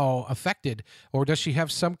somehow affected, or does she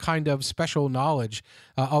have some kind of special knowledge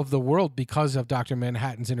of the world because of Dr.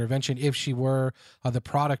 Manhattan's intervention, if she were the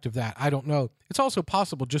product of that? I don't know. It's also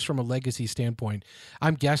possible just from a legacy standpoint.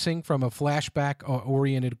 I'm guessing from a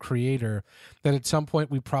flashback-oriented creator that at some point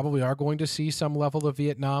we probably are going to see some level of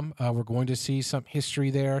Vietnam. We're going to see some history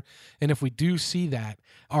there. And if we do see that,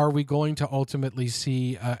 are we going to ultimately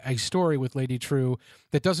see a story with Lady Trieu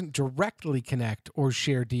that doesn't directly connect or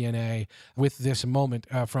share DNA with this moment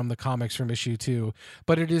from the comics from issue 2,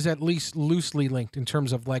 but it is at least loosely linked in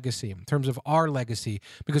terms of legacy, in terms of our legacy,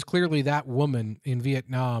 because clearly that woman in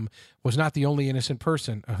Vietnam was not the only innocent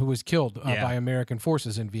person who was killed by American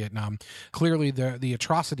forces in Vietnam. Clearly the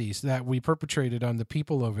atrocities that we perpetrated on the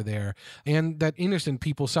people over there, and that innocent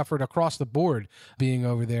people suffered across the board being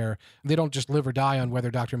over there, they don't just live or die on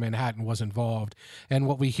whether Dr. Manhattan was involved. And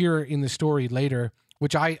what we hear in the story later,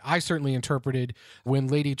 which I certainly interpreted when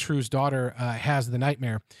Lady Trieu's daughter has the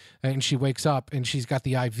nightmare and she wakes up and she's got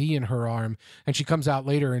the IV in her arm, and she comes out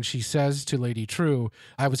later and she says to Lady Trieu,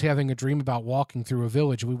 I was having a dream about walking through a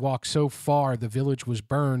village. We walked so far, the village was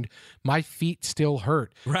burned. My feet still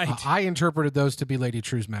hurt. Right. I interpreted those to be Lady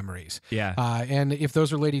Trieu's memories. Yeah. And if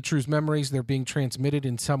those are Lady Trieu's memories, they're being transmitted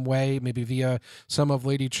in some way, maybe via some of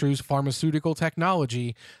Lady Trieu's pharmaceutical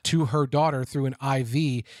technology to her daughter through an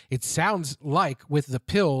IV. It sounds like with the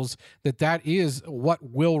pills that is what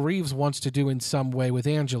Will Reeves wants to do in some way with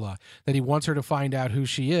Angela, that he wants her to find out who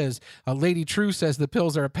she is. Lady Trieu says the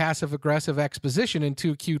pills are a passive-aggressive exposition and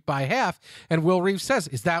too cute by half, and Will Reeves says,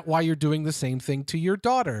 is that why you're doing the same thing to your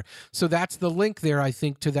daughter? So that's the link there, I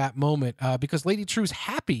think, to that moment, because Lady Trieu's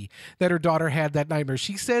happy that her daughter had that nightmare.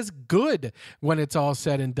 She says good when it's all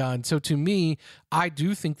said and done. So to me, I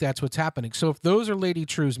do think that's what's happening. So if those are Lady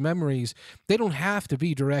Trieu's memories, they don't have to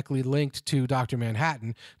be directly linked to Dr. Manhattan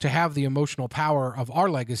to have the emotional power of our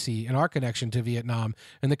legacy and our connection to Vietnam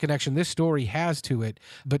and the connection this story has to it.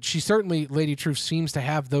 But she certainly, Lady Trieu, seems to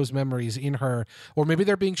have those memories in her, or maybe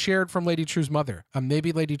they're being shared from Lady Trieu's mother.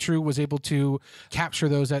 Maybe Lady Trieu was able to capture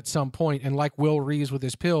those at some point, and like Will Reeves with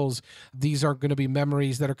his pills, these are going to be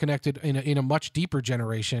memories that are connected in a much deeper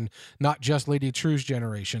generation, not just Lady Trieu's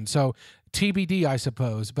generation. So TBD, I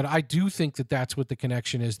suppose, but I do think that that's what the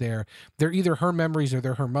connection is there. They're either her memories or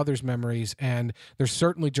they're her mother's memories, and they're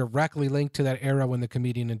certainly directly linked to that era when the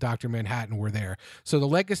comedian and Dr. Manhattan were there. So the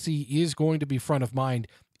legacy is going to be front of mind,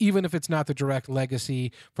 even if it's not the direct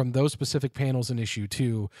legacy from those specific panels in issue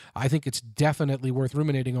 2. I think it's definitely worth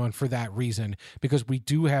ruminating on for that reason, because we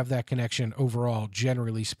do have that connection overall,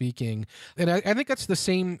 generally speaking. And I think that's the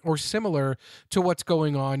same or similar to what's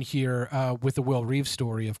going on here with the Will Reeves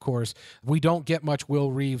story, of course. We don't get much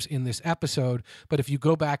Will Reeves in this episode, but if you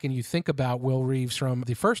go back and you think about Will Reeves from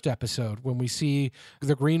the first episode, when we see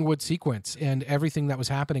the Greenwood sequence and everything that was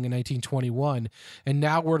happening in 1921, and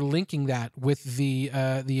now we're linking that with the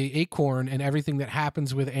acorn and everything that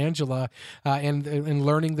happens with Angela and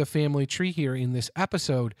learning the family tree here in this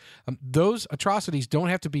episode. Those atrocities don't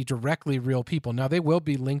have to be directly real people. Now, they will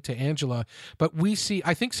be linked to Angela, but we see,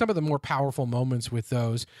 I think some of the more powerful moments with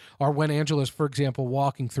those are when Angela's, for example,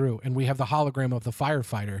 walking through and we have the hologram of the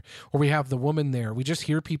firefighter, or we have the woman there. We just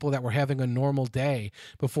hear people that were having a normal day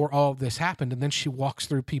before all of this happened, and then she walks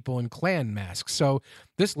through people in Klan masks. So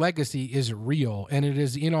this legacy is real, and it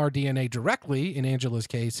is in our DNA directly, in Angela's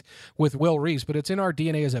case, with Will Reeves, but it's in our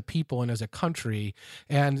DNA as a people and as a country,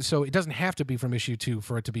 and so it doesn't have to be from issue 2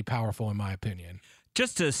 for it to be powerful, in my opinion.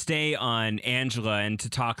 Just to stay on Angela and to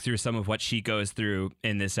talk through some of what she goes through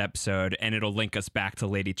in this episode, and it'll link us back to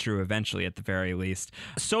Lady Trieu eventually at the very least.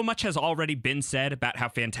 So much has already been said about how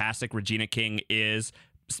fantastic Regina King is.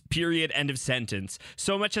 Period. End of sentence.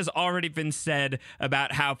 So much has already been said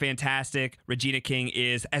about how fantastic Regina King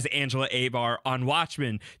is as Angela Abar on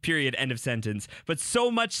Watchmen. Period. End of sentence. But so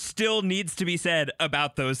much still needs to be said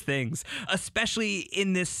about those things, especially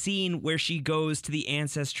in this scene where she goes to the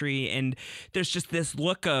ancestry and there's just this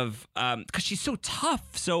look of, because she's so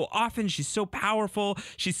tough, so often she's so powerful.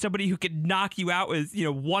 She's somebody who could knock you out with,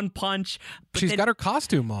 one punch. But she's got her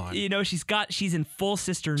costume on. She's in full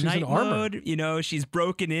Sister Night mode. She's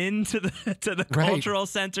broken into the cultural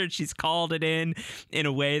center. She's called it in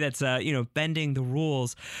a way that's bending the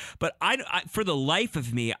rules. But I for the life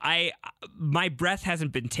of me, my breath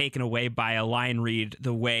hasn't been taken away by a line read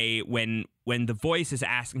the way when the voice is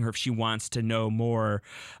asking her if she wants to know more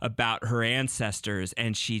about her ancestors,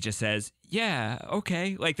 and she just says, yeah,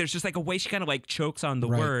 okay. Like, there's just like a way she kind of like chokes on the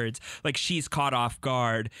words. Like, she's caught off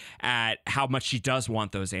guard at how much she does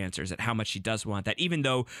want those answers, at how much she does want that, even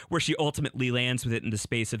though where she ultimately lands with it in the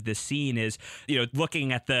space of this scene is,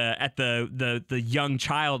 looking at the young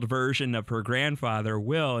child version of her grandfather,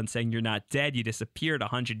 Will, and saying, you're not dead. You disappeared.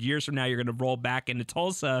 100 years from now, you're going to roll back into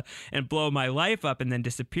Tulsa and blow my life up and then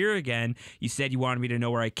disappear again. You said you wanted me to know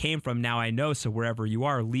where I came from. Now I know. So wherever you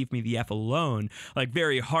are, leave me the F alone. Like,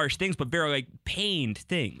 very harsh things, but very like pained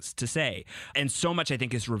things to say. And so much I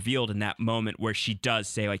think is revealed in that moment where she does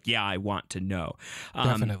say like, yeah, I want to know.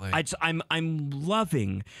 Definitely. I'm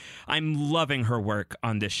loving her work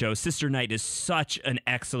on this show. Sister Night is such an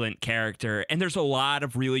excellent character, and there's a lot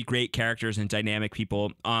of really great characters and dynamic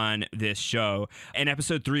people on this show. And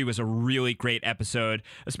episode 3 was a really great episode,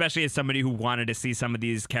 especially as somebody who wanted to see some of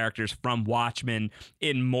these characters from Watchmen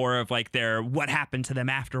in more of like their what happened to them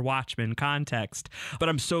after Watchmen context. But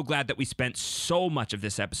I'm so glad that we spent so much of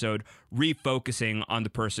this episode refocusing on the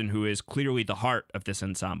person who is clearly the heart of this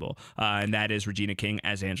ensemble, and that is Regina King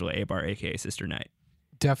as Angela Abar, aka Sister Night.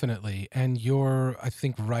 Definitely. And you're, I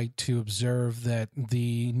think, right to observe that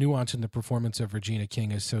the nuance in the performance of Regina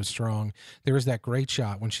King is so strong. There is that great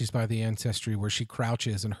shot when she's by the ancestry where she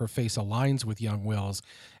crouches and her face aligns with young Will's.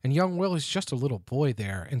 And young Will is just a little boy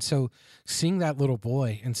there. And so seeing that little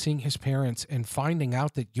boy and seeing his parents and finding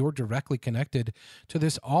out that you're directly connected to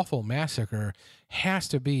this awful massacre has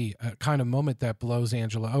to be a kind of moment that blows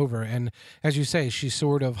Angela over. And as you say, she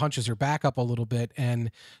sort of hunches her back up a little bit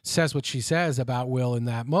and says what she says about Will in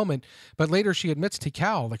that moment. But later she admits to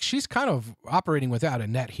Cal, like, she's kind of operating without a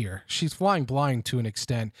net here. She's flying blind to an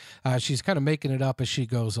extent. She's kind of making it up as she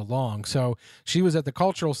goes along. So she was at the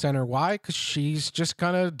cultural center. Why? Because she's just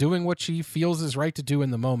kind of doing what she feels is right to do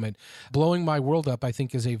in the moment. Blowing my world up, I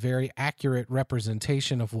think, is a very accurate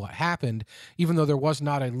representation of what happened, even though there was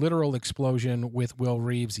not a literal explosion with Will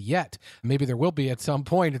Reeves yet. Maybe there will be at some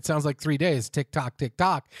point. It sounds like 3 days. Tick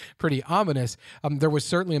tock, pretty ominous. There was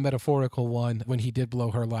certainly a metaphorical one when he did blow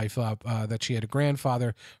her life up, that she had a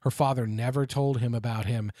grandfather. Her father never told him about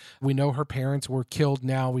him. We know her parents were killed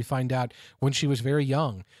now. We find out when she was very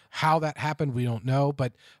young. How that happened, we don't know,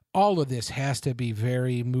 but all of this has to be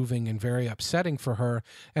very moving and very upsetting for her.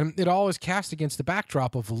 And it all is cast against the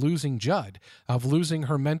backdrop of losing Judd, of losing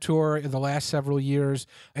her mentor in the last several years,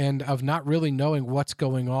 and of not really knowing what's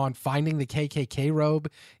going on, finding the KKK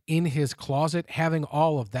robe in his closet, having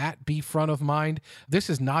all of that be front of mind. This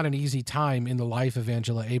is not an easy time in the life of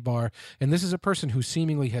Angela Abar, and this is a person who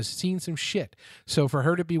seemingly has seen some shit. So for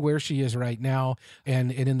her to be where she is right now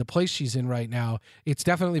and in the place she's in right now, it's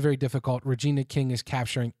definitely very difficult. Regina King is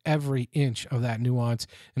capturing every inch of that nuance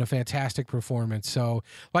in a fantastic performance. So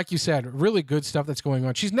like you said, really good stuff that's going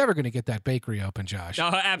on. She's never going to get that bakery open, Josh. No,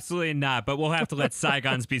 absolutely not. But we'll have to let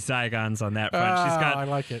Saigons be Saigons on that front. I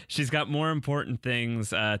like it. She's got more important things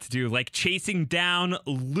to do, like chasing down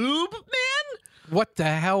Lube Man. What the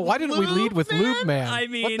hell? Why didn't we lead with Lube Man? I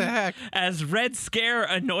mean, what the heck? As Red Scare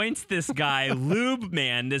anoints this guy, Lube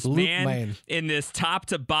Man, this Lube man in this top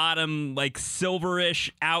to bottom, like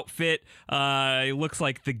silverish outfit. He looks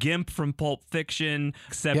like the Gimp from Pulp Fiction,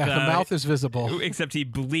 except the mouth is visible. Except he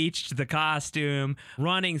bleached the costume,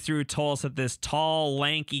 running through Tulsa. This tall,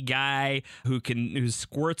 lanky guy who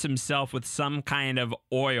squirts himself with some kind of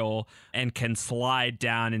oil and can slide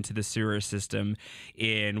down into the sewer system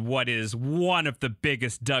in what is one of the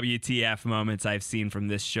biggest WTF moments I've seen from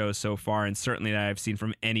this show so far, and certainly that I've seen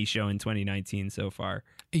from any show in 2019 so far.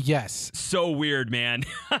 Yes. So weird, man.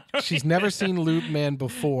 She's never seen Lube Man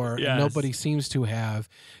before. Yes. And nobody seems to have.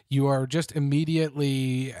 You are just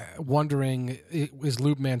immediately wondering, is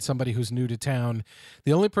Lube Man somebody who's new to town?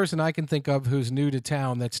 The only person I can think of who's new to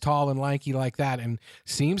town that's tall and lanky like that and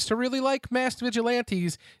seems to really like masked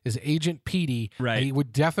vigilantes is Agent Petey. Right. He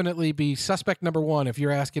would definitely be suspect number one if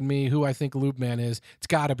you're asking me who I think Lube Man is. It's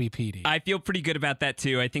got to be Petey. I feel pretty good about that,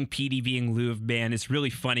 too. I think Petey being Lube Man is really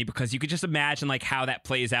funny because you could just imagine like how that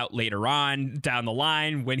plays out later on down the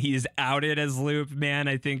line when he's outed as Lube Man.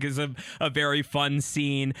 I think is a very fun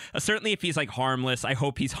scene. Certainly if he's like harmless, I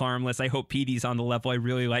hope he's harmless. I hope Petey's on the level. I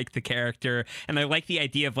really like the character, and I like the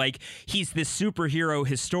idea of like he's this superhero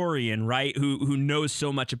historian, right, who knows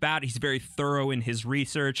so much about it. He's very thorough in his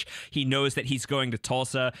research. He knows that he's going to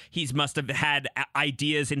Tulsa. He must have had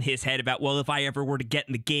ideas in his head about, well, if I ever were to get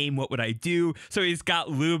in the game, what would I do? So he's got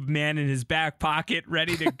Lube Man in his back pocket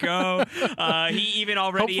ready to go. He even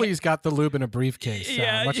already Hopefully he's got the lube in a briefcase,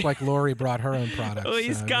 much like Lori brought her own products. Well,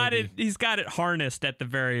 he's got it harnessed at the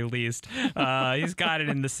very least. He's got it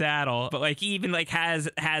in the saddle, but like he even like has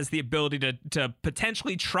the ability to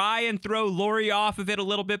potentially try and throw Lori off of it a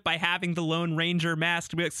little bit by having the Lone Ranger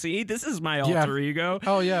mask. Be like, see, this is my alter ego.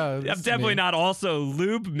 Oh yeah, I'm definitely not also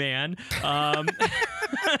Lube Man.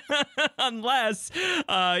 Unless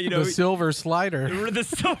the silver slider. The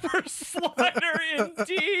silver slider,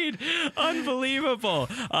 indeed, unbelievable.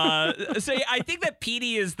 So yeah, I think that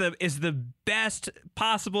Petey is the best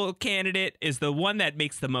possible candidate, is the one that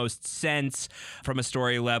makes the most sense from a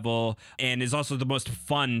story level, and is also the most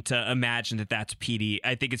fun to imagine that that's Petey.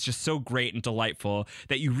 I think it's just so great and delightful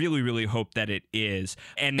that you really, really hope that it is.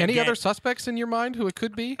 And any other suspects in your mind who it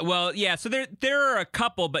could be? Well, yeah. So there are a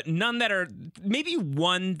couple, but none that are. Maybe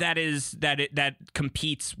one that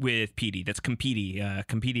competes with Petey. That's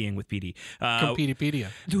competing with Petey. Competepedia.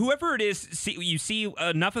 Whoever it is, you see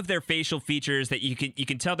enough of their facial features that you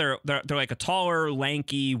can tell they're like a taller,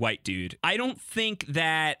 lanky white dude. I don't think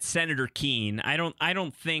that Senator Keene. I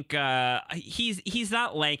don't think he's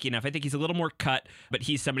not lanky enough. I think he's a little more cut, but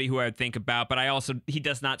he's somebody who I would think about. But he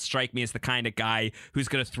does not strike me as the kind of guy who's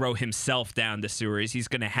going to throw himself down the sewers. He's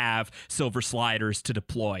going to have silver sliders to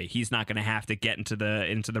deploy. He's not going to have to get into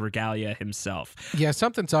the regalia himself. Yeah,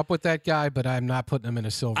 something's up with that guy, but I'm not putting him in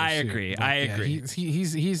a silver suit. I agree.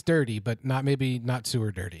 He's dirty, but not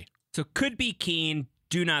sewer dirty. So could be Keene.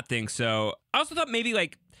 Do not think so. I also thought maybe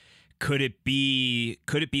like, could it be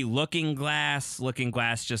Looking Glass? Looking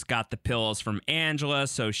Glass just got the pills from Angela,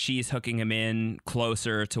 so she's hooking him in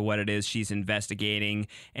closer to what it is she's investigating,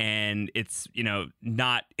 and it's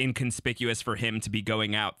not inconspicuous for him to be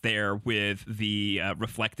going out there with the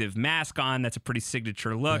reflective mask on. That's a pretty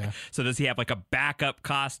signature look. Yeah. So does he have like a backup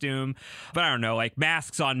costume? But I don't know, like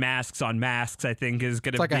masks on masks on masks, I think is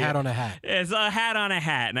going to be like a hat on a hat. It's a hat on a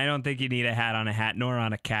hat, and I don't think you need a hat on a hat nor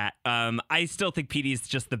on a cat. I still think Petey's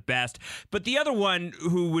just the best. But the other one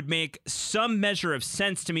who would make some measure of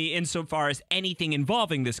sense to me insofar as anything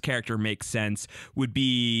involving this character makes sense would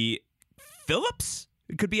be Phillips.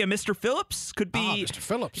 It could be a Mr. Phillips. Could be Mr.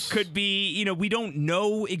 Phillips. Could be, we don't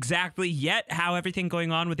know exactly yet how everything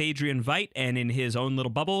going on with Adrian Veidt and in his own little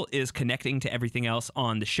bubble is connecting to everything else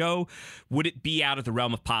on the show. Would it be out of the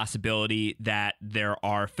realm of possibility that there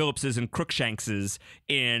are Phillipses and Crookshankses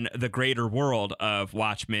in the greater world of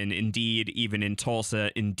Watchmen, indeed, even in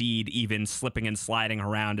Tulsa, indeed, even slipping and sliding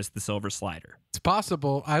around as the Silver Slider? It's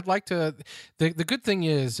possible. I'd like to. The good thing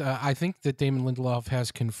is, I think that Damon Lindelof has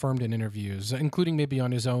confirmed in interviews, including maybe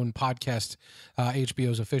on his own podcast,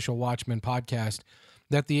 HBO's official Watchmen podcast,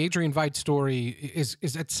 that the Adrian Veidt story is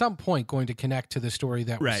at some point going to connect to the story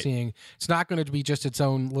that we're seeing. It's not going to be just its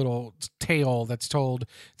own little tale that's told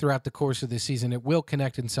throughout the course of this season. It will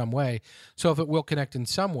connect in some way. So if it will connect in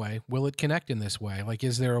some way, will it connect in this way? Like,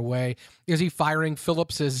 is there a way? Is he firing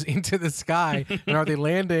Phillipses into the sky, and are they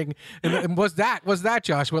landing? And was that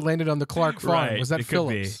Josh what landed on the Clark farm? Was that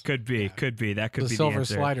Phillips? Could be. That could be the the silver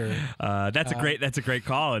answer. slider. That's a great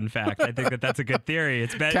call. In fact, I think that's a good theory.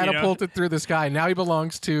 It's been catapulted through the sky. Now he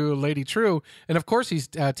belongs to Lady Trieu, and of course he's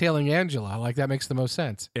tailing Angela. Like, that makes the most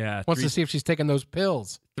sense. Yeah, wants to see if she's taking those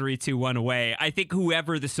pills. 3, 2, 1 away. I think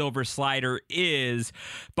whoever the silver slider is,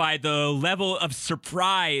 by the level of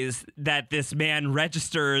surprise that this man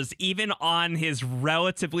registers, even on his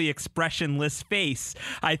relatively expressionless face,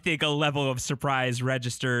 I think a level of surprise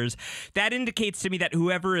registers. That indicates to me that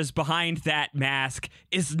whoever is behind that mask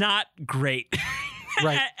is not great.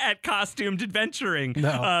 Right. at costumed adventuring.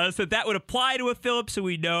 No. So that would apply to a Phillips, who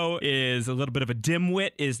we know is a little bit of a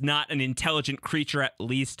dimwit, is not an intelligent creature, at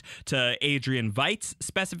least to Adrian Veidt's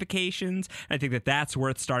specifications. And I think that that's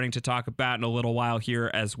worth starting to talk about in a little while here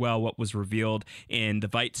as well, what was revealed in the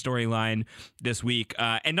Veidt storyline this week.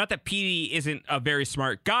 And not that Petey isn't a very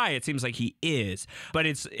smart guy. It seems like he is. But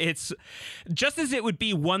it's just as it would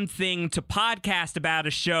be one thing to podcast about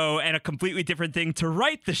a show and a completely different thing to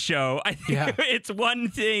write the show, I think it's one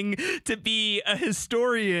thing to be a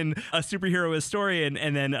historian, a superhero historian,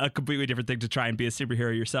 and then a completely different thing to try and be a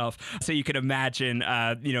superhero yourself. So you can imagine,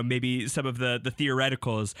 maybe some of the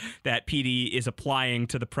theoreticals that Petey is applying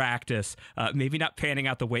to the practice, maybe not panning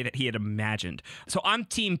out the way that he had imagined. So I'm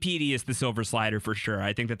Team Petey as the silver slider for sure.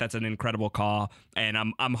 I think that that's an incredible call, and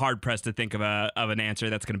I'm hard pressed to think of an answer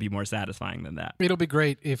that's going to be more satisfying than that. It'll be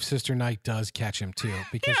great if Sister Night does catch him too,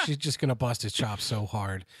 because she's just going to bust his chops so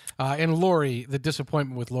hard. And Lori, the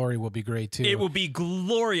disappointment with Lori will be great too. It will be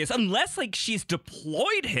glorious, unless she's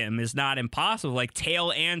deployed him is not impossible. Like,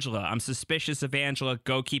 tail Angela. I'm suspicious of Angela.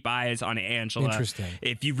 Go keep eyes on Angela. Interesting.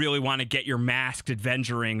 If you really want to get your masked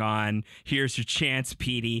adventuring on, here's your chance,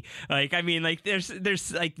 Petey.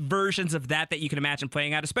 There's versions of that you can imagine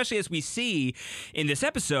playing out, especially as we see in this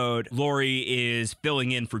episode, Lori is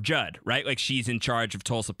filling in for Judd, right? Like, she's in charge of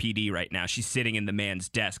Tulsa PD right now. She's sitting in the man's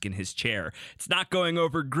desk in his chair. It's not going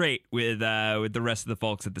over great with the rest of the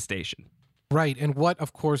folks at the station. Right. And what,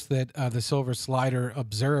 of course, that the Silver Slider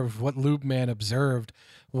observed, what Lube Man observed,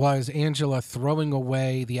 was Angela throwing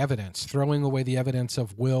away the evidence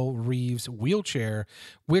of Will Reeves' wheelchair,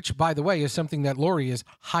 which, by the way, is something that Lori is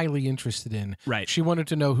highly interested in. Right. She wanted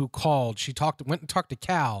to know who called. She went and talked to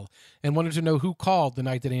Cal and wanted to know who called the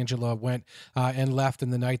night that Angela went and left,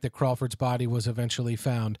 and the night that Crawford's body was eventually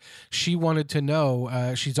found. She wanted to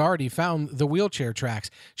know, she's already found the wheelchair tracks.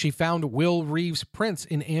 She found Will Reeves' prints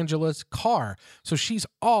in Angela's car. So she's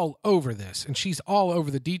all over this, and she's all over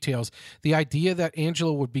the details. The idea that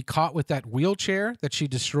Angela would be caught with that wheelchair that she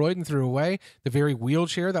destroyed and threw away, the very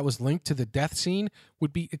wheelchair that was linked to the death scene,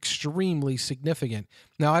 would be extremely significant.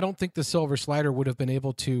 Now, I don't think the Silver Slider would have been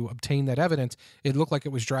able to obtain that evidence. It looked like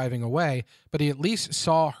it was driving away, but he at least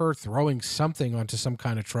saw her throwing something onto some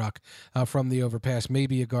kind of truck from the overpass,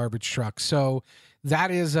 maybe a garbage truck. So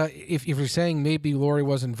that is, if you're saying maybe Lori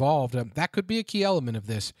was involved, that could be a key element of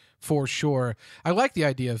this for sure. I like the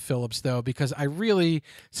idea of Phillips, though, because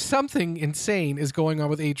something insane is going on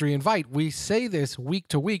with Adrian Veidt. We say this week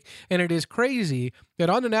to week, and it is crazy that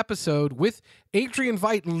on an episode with Adrian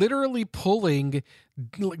Veidt literally pulling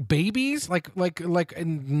babies, like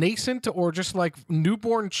nascent or just like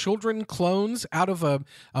newborn children clones out of a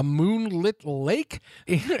moonlit lake,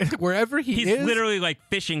 wherever he's is. He's literally like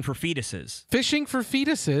fishing for fetuses.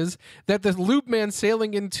 That the Lube Man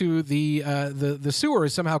sailing into the sewer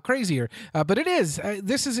is somehow crazier. But it is.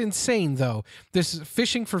 This is insane, though. This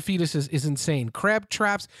fishing for fetuses is insane. Crab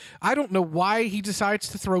traps. I don't know why he decides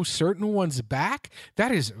to throw certain ones back.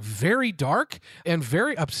 That is very dark and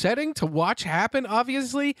very upsetting to watch happen,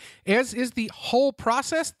 obviously, as is the whole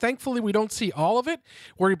process. Thankfully, we don't see all of it,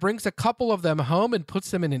 where he brings a couple of them home and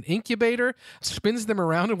puts them in an incubator, spins them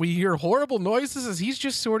around, and we hear horrible noises as he's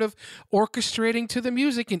just sort of orchestrating to the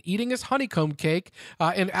music and eating his honeycomb cake,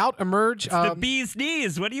 and out emerge... the bee's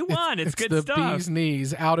knees. What do you want? It's good the stuff. The bee's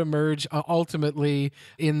knees out emerge ultimately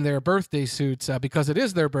in their birthday suits, because it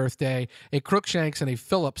is their birthday, a Crookshanks and a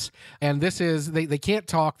Phillips. And this is, they can't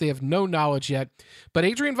talk. They have no knowledge yet. But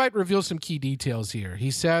Adrian Veidt reveals some key details flaws here.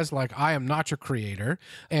 He says, like, I am not your creator.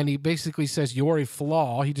 And he basically says, you're a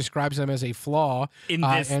flaw. He describes them as a flaw. In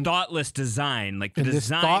this thoughtless design. Like, the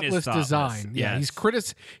design is thoughtless. Design. Yeah,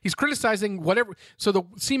 yes. He's criticizing whatever. So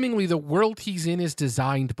seemingly the world he's in is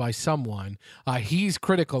designed by someone. He's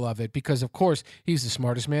critical of it because, of course, he's the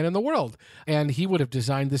smartest man in the world. And he would have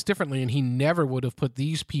designed this differently, and he never would have put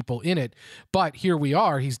these people in it. But here we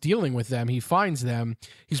are. He's dealing with them. He finds them.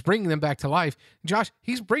 He's bringing them back to life. Josh,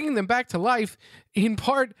 he's bringing them back to life in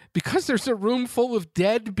part because there's a room full of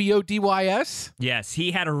dead BODYS. Yes,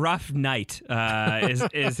 he had a rough night,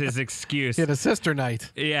 is his excuse. He had a sister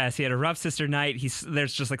night. Yes, he had a rough sister night.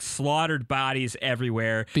 There's just like slaughtered bodies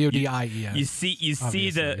everywhere. BODIES. You see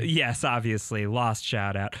yes, obviously, lost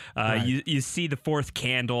shout out. Right. You see the fourth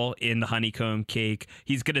candle in the honeycomb cake.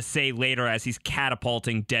 He's gonna say later as he's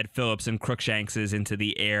catapulting dead Phillips and Crookshankses into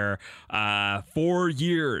the air, 4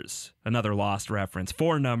 years. Another lost reference.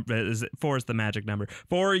 Four is the magic number.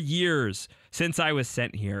 4 years since I was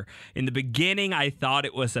sent here. In the beginning, I thought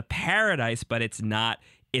it was a paradise, but it's not.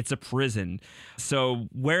 It's a prison. So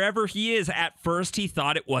wherever he is, at first he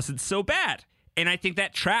thought it wasn't so bad. And I think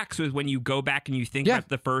that tracks with when you go back and you think about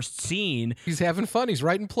the first scene. He's having fun. He's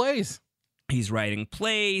writing plays. He's writing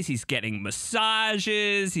plays, he's getting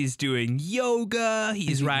massages, he's doing yoga,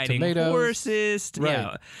 he's riding horses,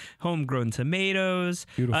 right. Homegrown tomatoes.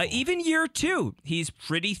 Even year 2, he's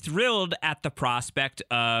pretty thrilled at the prospect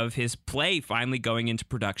of his play finally going into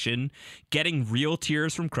production, getting real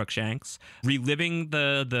tears from Crookshanks, reliving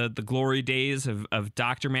the glory days of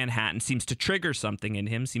Dr. Manhattan seems to trigger something in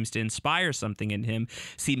him, seems to inspire something in him,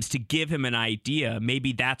 seems to give him an idea.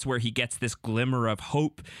 Maybe that's where he gets this glimmer of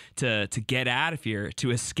hope to get out of here, to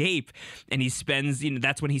escape. And he spends,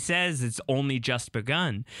 that's when he says it's only just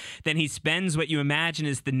begun. Then he spends what you imagine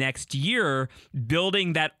is the next year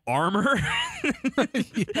building that armor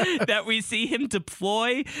that we see him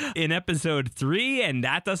deploy in episode 3, and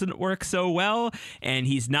that doesn't work so well. And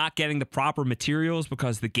he's not getting the proper materials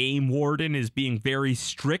because the game warden is being very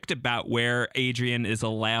strict about where Adrian is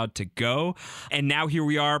allowed to go. And now here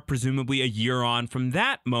we are, presumably a year on from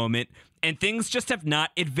that moment, and things just have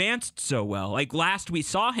not advanced so well. Like last we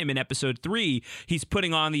saw him in episode 3, he's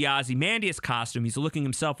putting on the Ozymandias costume. He's looking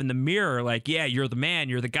himself in the mirror like, yeah, you're the man,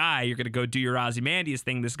 you're the guy, you're going to go do your Ozymandias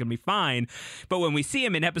thing, this is going to be fine. But when we see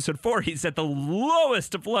him in episode 4, he's at the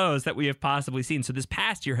lowest of lows that we have possibly seen. So this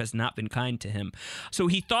past year has not been kind to him. So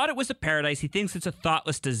he thought it was a paradise. He thinks it's a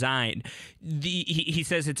thoughtless design. He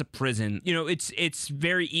says it's a prison. It's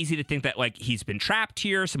very easy to think that like he's been trapped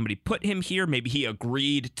here, somebody put him here, maybe he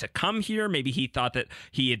agreed to come here. Maybe he thought that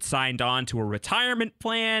he had signed on to a retirement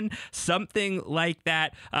plan, something like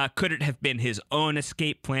that. Could it have been his own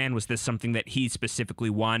escape plan? Was this something that he specifically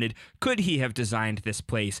wanted? Could he have designed this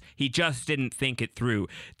place? He just didn't think it through.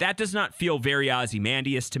 That does not feel very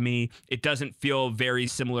Ozymandias to me. It doesn't feel very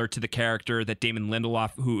similar to the character that Damon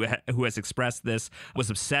Lindelof, who has expressed this, was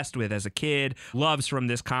obsessed with as a kid, loves from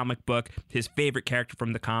this comic book, his favorite character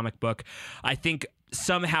from the comic book. I think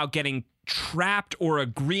somehow getting trapped or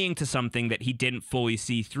agreeing to something that he didn't fully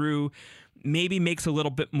see through maybe makes a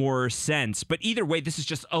little bit more sense. But either way, this is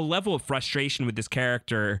just a level of frustration with this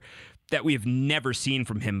character that we have never seen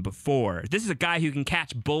from him before. This is a guy who can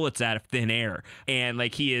catch bullets out of thin air, and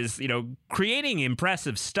like he is, creating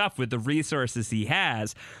impressive stuff with the resources he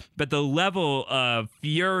has. But the level of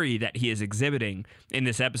fury that he is exhibiting in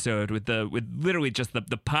this episode, with literally just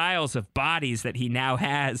the piles of bodies that he now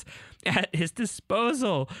has at his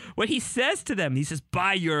disposal. What he says to them, he says,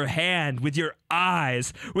 by your hand, with your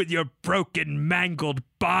eyes, with your broken, mangled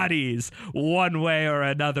bodies, one way or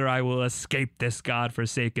another I will escape this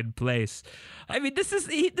godforsaken place. I mean, this is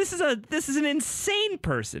an insane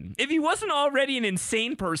person. If he wasn't already an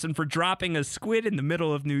insane person for dropping a squid in the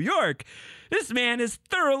middle of New York, this man is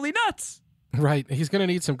thoroughly nuts. Right. He's going to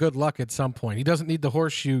need some good luck at some point. He doesn't need the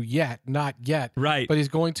horseshoe yet. Not yet. Right. But he's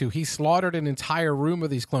going to. He slaughtered an entire room of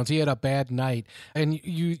these clones. He had a bad night. And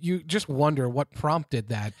you just wonder what prompted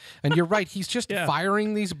that. And you're right. He's just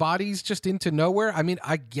firing these bodies just into nowhere. I mean,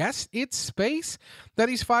 I guess it's space that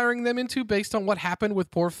he's firing them into based on what happened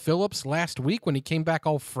with poor Phillips last week when he came back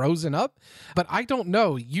all frozen up. But I don't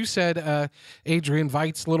know. You said Adrian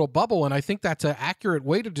Veidt's little bubble, and I think that's an accurate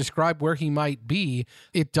way to describe where he might be.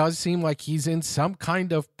 It does seem like he's in some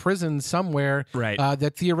kind of prison somewhere, right?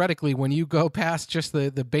 That theoretically, when you go past just the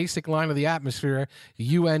basic line of the atmosphere,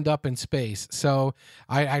 you end up in space. So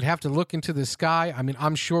I'd have to look into the sky. I mean,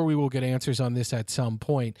 I'm sure we will get answers on this at some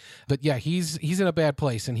point. But yeah, he's in a bad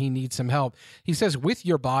place and he needs some help. He says with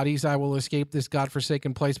your bodies, I will escape this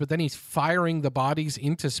godforsaken place. But then he's firing the bodies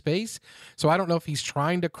into space. So I don't know if he's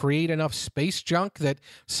trying to create enough space junk that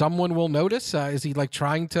someone will notice. Is he like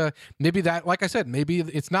trying to, maybe that, like I said, maybe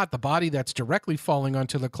it's not the body that's directly falling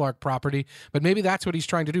onto the Clark property, but maybe that's what he's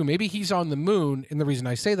trying to do. Maybe he's on the moon. And the reason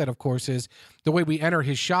I say that, of course, is the way we enter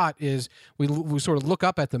his shot is we sort of look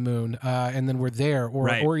up at the moon and then we're there,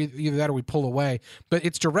 or either that or we pull away. But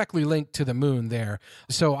it's directly linked to the moon there.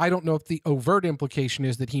 So I don't know if the overt implication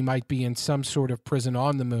is that he might be in some sort of prison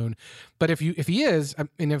on the moon. But if he is,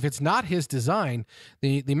 and if it's not his design,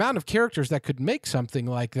 the amount of characters that could make something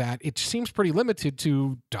like that, it seems pretty limited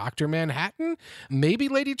to Dr. Manhattan. Maybe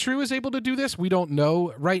Lady Trieu is able to do this. We don't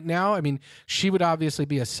know right now. I mean, she would obviously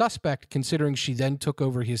be a suspect considering she then took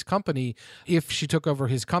over his company. If she took over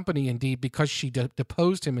his company, indeed, because she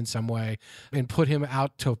deposed him in some way and put him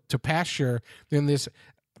out to pasture in this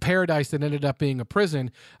paradise that ended up being a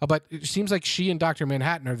prison. But it seems like she and Dr.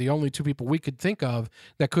 Manhattan are the only two people we could think of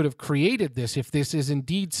that could have created this, if this is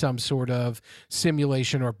indeed some sort of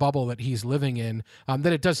simulation or bubble that he's living in.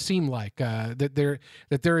 That it does seem like that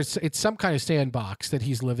there is, it's some kind of sandbox that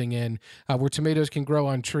he's living in, where tomatoes can grow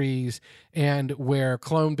on trees and where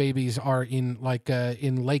clone babies are in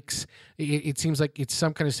lakes. It seems like it's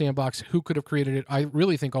some kind of sandbox. Who could have created it? I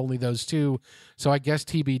really think only those two. So I guess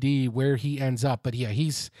TBD where he ends up. But yeah,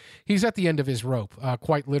 he's at the end of his rope,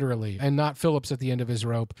 quite literally, and not Phillips at the end of his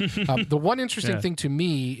rope. The one interesting thing to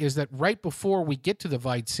me is that right before we get to the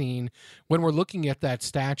Veidt scene, when we're looking at that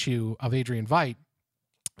statue of Adrian Veidt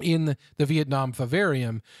in the Vietnam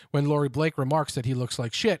vivarium, when Laurie Blake remarks that he looks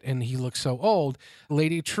like shit and he looks so old,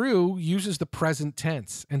 Lady Trieu uses the present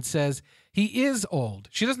tense and says, he is old.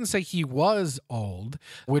 She doesn't say he was old,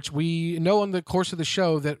 which we know in the course of the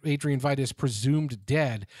show that Adrian Veidt is presumed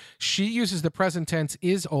dead. She uses the present tense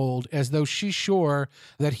is old as though she's sure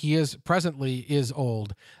that he is presently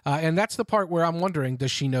old. And that's the part where I'm wondering,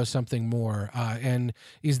 does she know something more? And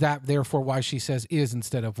is that therefore why she says is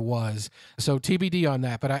instead of was? So TBD on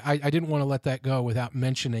that, but I didn't want to let that go without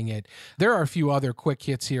mentioning it. There are a few other quick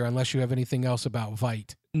hits here, unless you have anything else about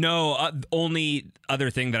Veidt. No, only other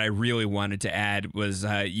thing that I really wanted to add was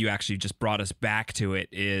you actually just brought us back to it,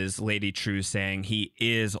 is Lady Trieu saying he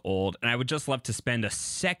is old. And I would just love to spend a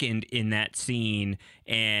second in that scene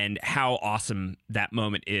and how awesome that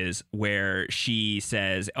moment is, where she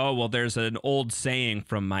says, oh, well, there's an old saying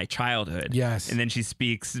from my childhood. Yes. And then she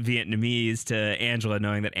speaks Vietnamese to Angela,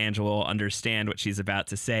 knowing that Angela will understand what she's about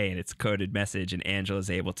to say, and it's a coded message, and Angela's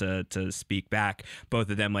able to speak back, both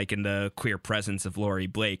of them like in the queer presence of Laurie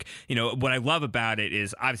Blake. You know, what I love about it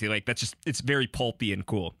is obviously like that's just, it's very pulpy and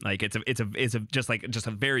cool. Like it's just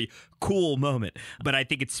a very cool moment. But I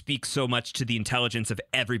think it speaks so much to the intelligence of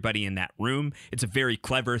everybody in that room. It's a very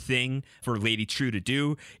clever thing for Lady Trieu to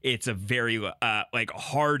do. It's a very like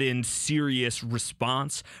hardened, serious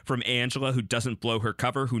response from Angela, who doesn't blow her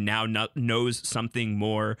cover, who now knows something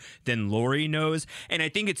more than Laurie knows. And I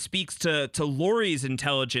think it speaks to Laurie's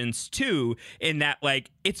intelligence too, in that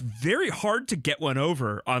like it's very hard to get one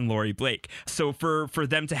over on Laurie Blake. So for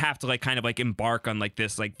them to have to like kind of like embark on like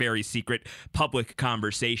this like very secret public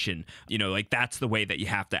conversation, you know, like that's the way that you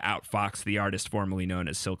have to outfox the artist formerly known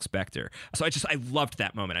as Silk Spectre. So I loved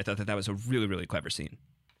that moment. I thought that was a really, really clever scene.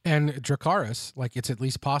 And Dracarys, like it's at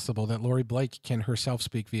least possible that Laurie Blake can herself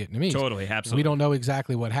speak Vietnamese. Totally, absolutely. We don't know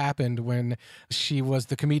exactly what happened when she was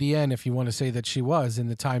the comedienne, if you want to say that she was, in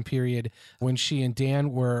the time period when she and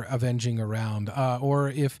Dan were avenging around, or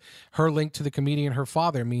if her link to the comedian, her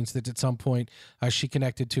father, means that at some point she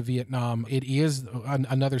connected to Vietnam. It is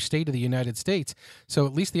another state of the United States, so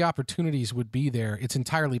at least the opportunities would be there. It's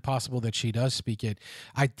entirely possible that she does speak it.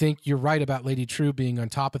 I think you're right about Lady Trieu being on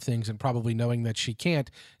top of things and probably knowing that she can't,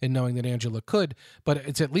 and knowing that Angela could, but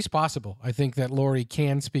it's at least possible. I think that Laurie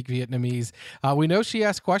can speak Vietnamese. We know she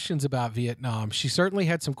asked questions about Vietnam. She certainly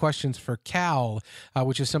had some questions for Cal,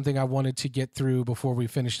 which is something I wanted to get through before we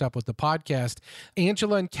finished up with the podcast.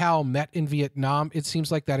 Angela and Cal met in Vietnam. It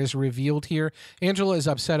seems like that is revealed here. Angela is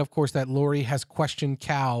upset, of course, that Laurie has questioned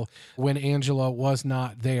Cal when Angela was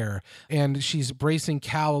not there, and she's bracing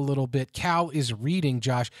Cal a little bit. Cal is reading,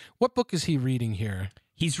 Josh. What book is he reading here?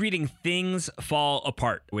 He's reading Things Fall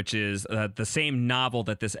Apart, which is the same novel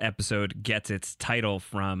that this episode gets its title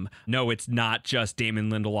from. No, it's not just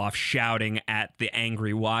Damon Lindelof shouting at the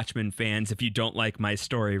angry Watchmen fans, if you don't like my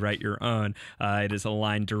story, write your own. It is a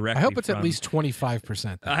line directly I hope it's from... at least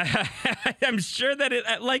 25%. I'm sure that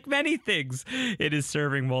it, like many things, it is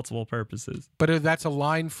serving multiple purposes. But that's a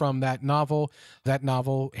line from that novel. That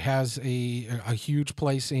novel has a huge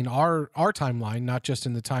place in our timeline, not just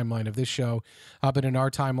in the timeline of this show, but in our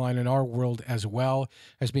timeline, in our world as well,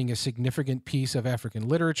 as being a significant piece of African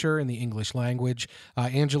literature in the English language.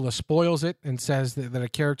 Angela spoils it and says that a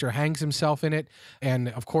character hangs himself in it. And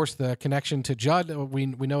of course, the connection to Judd, we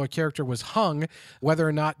know a character was hung. Whether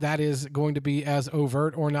or not that is going to be as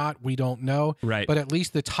overt or not, we don't know. Right. But at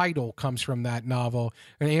least the title comes from that novel.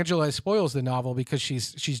 And Angela spoils the novel because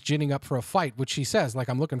she's ginning up for a fight, which she says, like,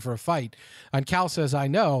 I'm looking for a fight. And Cal says, I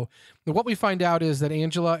know. But what we find out is that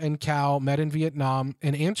Angela and Cal met in Vietnam,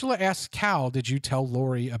 and Angela asks Cal, did you tell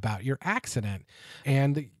Lori about your accident?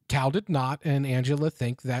 And Cal did not, and Angela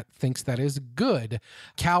thinks that is good.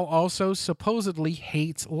 Cal also supposedly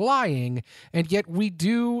hates lying, and yet we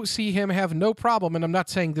do see him have no problem, and I'm not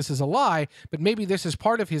saying this is a lie, but maybe this is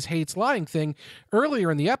part of his hates lying thing.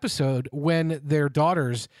 Earlier in the episode, when their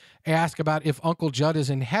daughters ask about if Uncle Judd is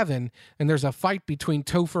in heaven, and there's a fight between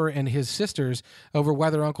Topher and his sisters over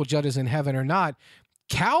whether Uncle Judd is in heaven or not,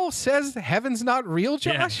 Cal says heaven's not real,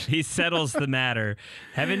 Josh? Yeah, he settles the matter.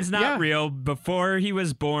 Heaven's not real. Before he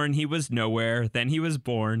was born, he was nowhere. Then he was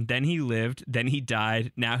born. Then he lived. Then he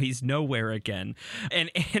died. Now he's nowhere again.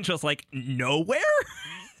 And Angela's like, nowhere?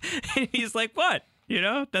 And he's like, what? You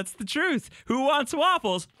know, that's the truth. Who wants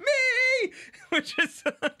waffles? Me! Which is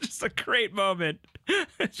just a great moment.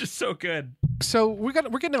 It's just so good. So we're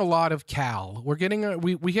getting a lot of Cal. We're getting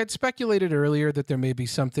we had speculated earlier that there may be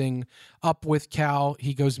something up with Cal.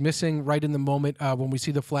 He goes missing right in the moment when we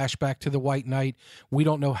see the flashback to the White Knight. We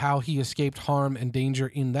don't know how he escaped harm and danger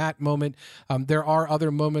in that moment. There are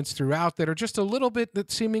other moments throughout that are just a little bit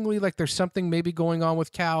that seemingly like there's something maybe going on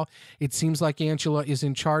with Cal. It seems like Angela is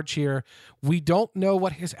in charge here. We don't know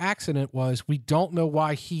what his accident was. We don't know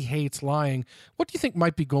why he hates lying. What do you think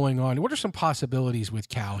might be going on? What are some possibilities with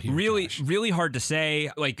Cal here? Really hard to say.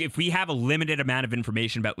 Like, if we have a limited amount of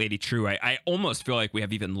information about Lady Trieu, I almost feel like we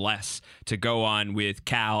have even less to go on with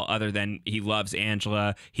Cal other than he loves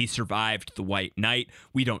Angela. He survived the White Knight.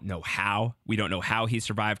 We don't know how. We don't know how he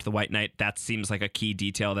survived the White Knight. That seems like a key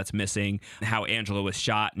detail that's missing. How Angela was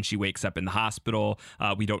shot and she wakes up in the hospital.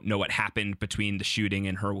 We don't know what happened between the shooting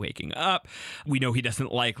and her waking up. We know he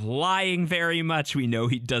doesn't like lying very much. We know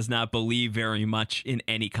he does not believe very much in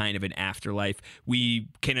any kind of an afterlife. We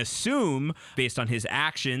can assume, based on his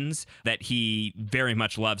actions, that he very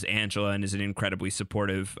much loves Angela and is an incredibly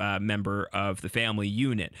supportive member of the family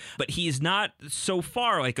unit. But he's not so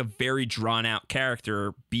far like a very drawn out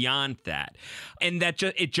character beyond that. And that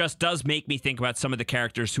it just does make me think about some of the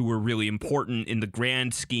characters who were really important in the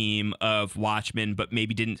grand scheme of Watchmen, but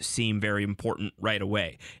maybe didn't seem very important right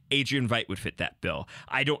away. Adrian Veidt would fit that bill.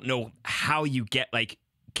 I don't know how you get like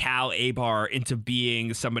Cal Abar into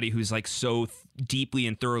being somebody who's like so deeply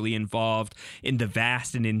and thoroughly involved in the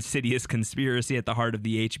vast and insidious conspiracy at the heart of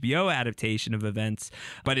the HBO adaptation of events,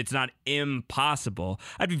 but it's not impossible.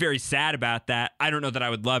 I'd be very sad about that. I don't know that I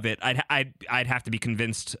would love it. I'd have to be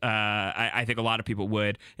convinced. I think a lot of people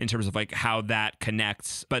would, in terms of like how that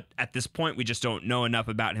connects. But at this point, we just don't know enough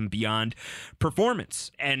about him beyond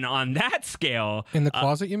performance. And on that scale, in the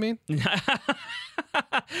closet, you mean?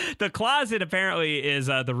 The closet apparently is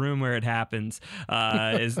the room where it happens.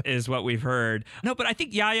 Is what we've heard. No, but I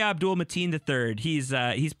think Yahya Abdul-Mateen III,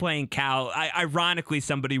 he's playing Cal. Ironically,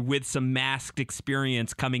 somebody with some masked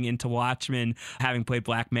experience coming into Watchmen, having played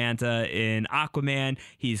Black Manta in Aquaman.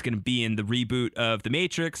 He's going to be in the reboot of The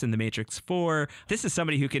Matrix and The Matrix 4. This is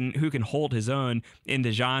somebody who can hold his own in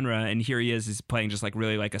the genre, and here he is. He's playing just like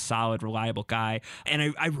really like a solid, reliable guy,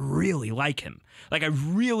 and I really like him. Like, I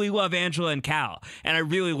really love Angela and Cal, and I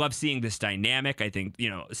really love seeing this dynamic. I think,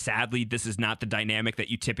 sadly, this is not the dynamic that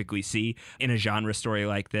you typically see in a genre story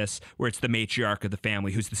like this, where it's the matriarch of the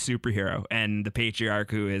family who's the superhero and the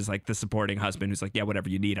patriarch who is like the supporting husband who's like, yeah, whatever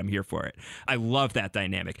you need, I'm here for it. I love that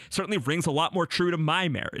dynamic. Certainly rings a lot more true to my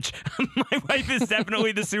marriage. My wife is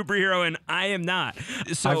definitely the superhero and I am not.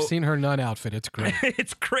 So I've seen her nun outfit. It's great.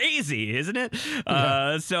 It's crazy, isn't it?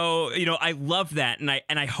 Yeah. So I love that, and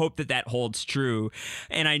I hope that holds true.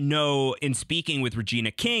 And I know, in speaking with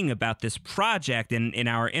Regina King about this project in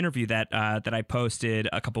our interview that I posted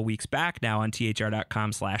a couple weeks back now on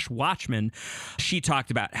thr.com/Watchmen, she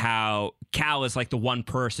talked about how Cal is like the one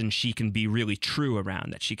person she can be really true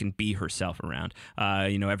around, that she can be herself around.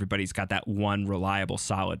 Everybody's got that one reliable,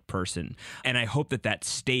 solid person. And I hope that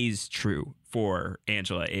stays true for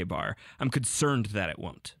Angela Abar. I'm concerned that it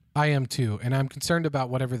won't. I am too, and I'm concerned about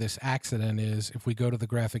whatever this accident is. If we go to the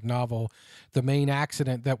graphic novel, the main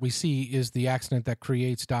accident that we see is the accident that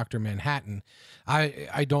creates Dr. Manhattan.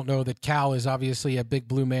 I don't know that Cal is obviously a big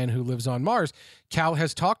blue man who lives on Mars. Cal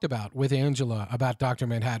has talked about with Angela about Dr.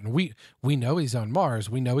 Manhattan. We know he's on Mars.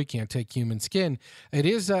 We know he can't take human skin. It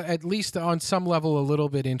is at least on some level a little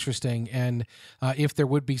bit interesting, and if there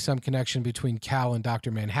would be some connection between Cal and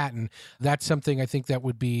Dr. Manhattan, that's something I think that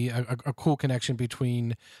would be a cool connection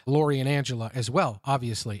between Laurie and Angela as well,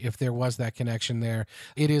 obviously, if there was that connection there.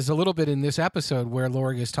 It is a little bit in this episode where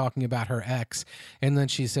Laurie is talking about her ex, and then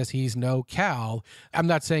she says he's no Cal. I'm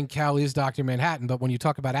not saying Cal is Dr. Manhattan, but when you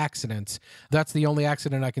talk about accidents, that's the only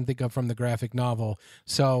accident I can think of from the graphic novel.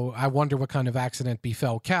 So I wonder what kind of accident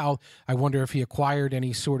befell Cal. I wonder if he acquired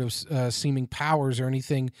any sort of seeming powers or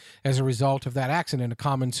anything as a result of that accident, a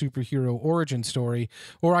common superhero origin story.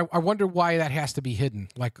 Or I wonder why that has to be hidden.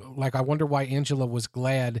 Like I wonder why Angela was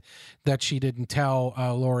glad that she didn't tell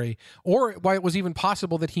Laurie, or why it was even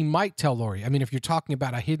possible that he might tell Laurie. I mean, if you're talking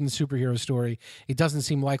about a hidden superhero story, it doesn't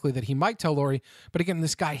seem likely that he might tell Laurie. But again,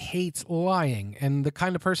 this guy hates lying, and the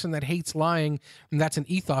kind of person that hates lying, and that's an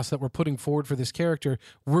ethos that we're putting forward for this character.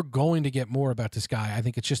 We're going to get more about this guy. I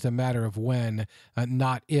think it's just a matter of when,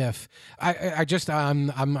 not if.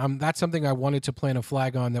 That's something I wanted to plant a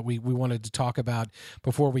flag on that we wanted to talk about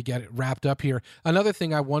before we get it wrapped up here. Another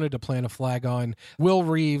thing I wanted to plant a flag on, Will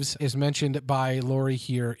Reeves is mentioned by Laurie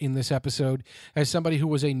here in this episode as somebody who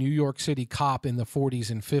was a New York City cop in the 40s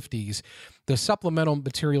and 50s. The supplemental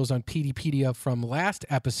materials on PDpedia from last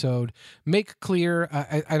episode make clear,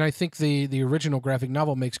 and I think the original graphic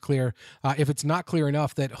novel makes clear, if it's not clear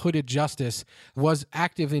enough, that Hooded Justice was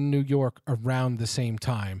active in New York around the same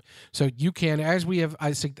time. So you can, as we have,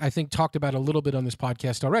 I think, talked about a little bit on this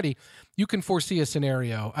podcast already, you can foresee a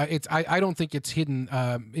scenario. I don't think it's hidden.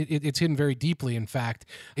 It's hidden very deeply, in fact,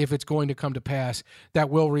 if it's going to come to pass that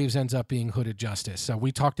Will Reeves ends up being Hooded Justice. So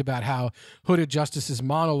we talked about how Hooded Justice's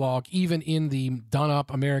monologue, even in the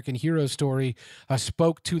done-up American hero story,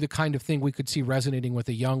 spoke to the kind of thing we could see resonating with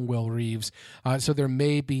a young Will Reeves. So there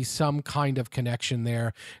may be some kind of connection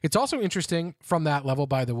there. It's also interesting from that level,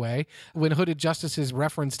 by the way, when Hooded Justice is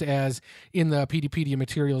referenced as, in the PDpedia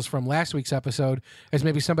materials from last week's episode, as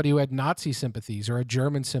maybe somebody who had Nazi sympathies or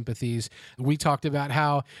German sympathies. We talked about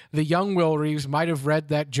how the young Will Reeves might have read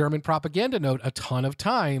that German propaganda note a ton of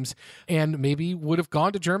times and maybe would have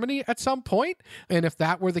gone to Germany at some point. And if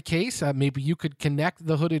that were the case, maybe you could connect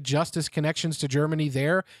the Hooded Justice connections to Germany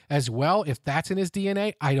there as well. If that's in his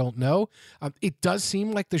DNA, I don't know. It does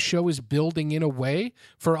seem like the show is building in a way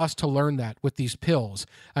for us to learn that with these pills.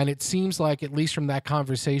 And it seems like, at least from that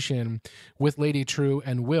conversation with Lady Trieu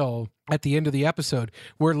and Will at the end of the episode,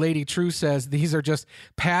 where Lady Trieu says these are just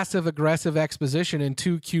passive-aggressive exposition and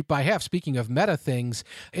too cute by half, speaking of meta things.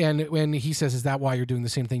 And when he says, is that why you're doing the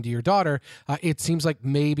same thing to your daughter? It seems like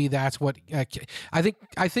maybe that's what... I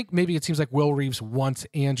think maybe it seems like Will Reeves wants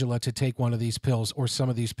Angela to take one of these pills or some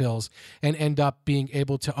of these pills and end up being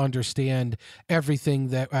able to understand everything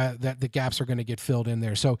that the gaps are going to get filled in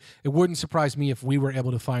there. So it wouldn't surprise me if we were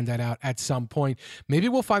able to find that out at some point. Maybe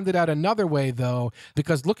we'll find it out another way, though,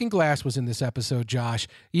 because Looking Glass was in this episode, Josh.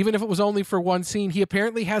 Even if it was only for one scene, he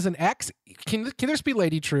apparently has an ex. Can this be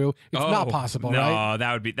Lady Trieu? It's not possible, right? No,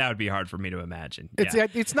 that would be hard for me to imagine.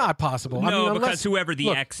 It's not possible. No, because whoever the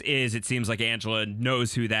ex is, it seems like Angela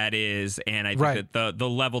knows who that is, and I think that the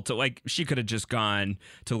level to, like, she could have just gone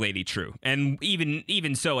to Lady Trieu. And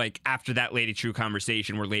even so, like, after that Lady Trieu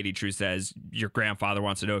conversation where Lady Trieu says, your grandfather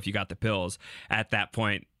wants to know if you got the pills, at that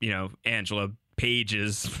point, Angela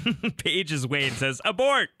pages Wade and says,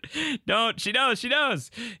 abort. Don't, she knows.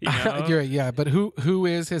 Yeah, but who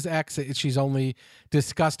is his ex? She's only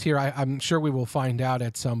discussed here. I'm sure we will find out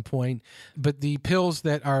at some point. But the pills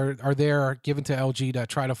that are there are given to LG to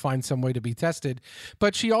try to find some way to be tested.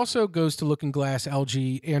 But she also goes to Looking Glass,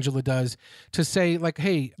 Angela does, to say, like,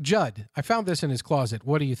 hey, Judd, I found this in his closet.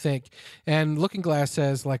 What do you think? And Looking Glass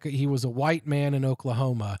says, like, he was a white man in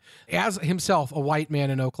Oklahoma. As himself a white man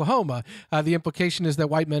in Oklahoma, the implication is that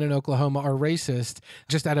white men in Oklahoma are racist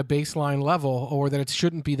just at a baseline level, or that it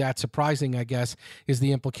shouldn't be that surprising, I guess, is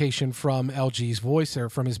the implication from LG's voice or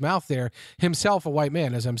from his mouth there. Himself a white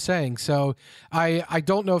man, as I'm saying. So I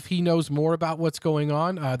don't know if he knows more about what's going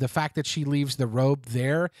on. The fact that she leaves the robe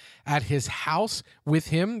there at his house with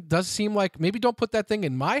him does seem like, maybe don't put that thing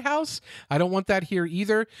in my house. I don't want that here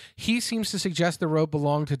either. He seems to suggest the robe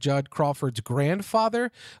belonged to Judd Crawford's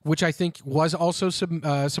grandfather, which I think was also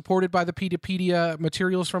supported by the PDP Peteypedia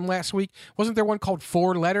materials from last week. Wasn't there one called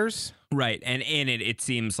 4 Letters? Right, and in it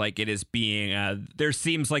seems like it is being, there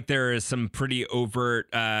seems like there is some pretty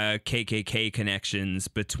overt KKK connections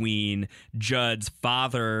between Judd's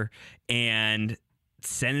father and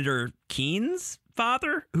Senator Keene's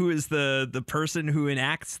father, who is the person who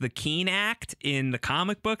enacts the Keene Act in the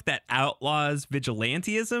comic book that outlaws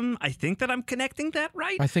vigilantism. I think that I'm connecting that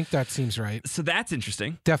right. I think that seems right. So that's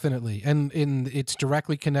interesting. Definitely. And it's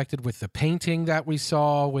directly connected with the painting that we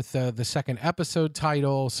saw with the second episode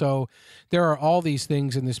title. So there are all these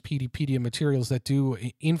things in this Peteypedia materials that do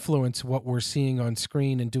influence what we're seeing on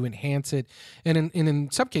screen and do enhance it. And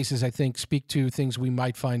in some cases, I think, speak to things we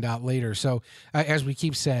might find out later. So as we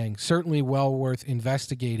keep saying, certainly well worth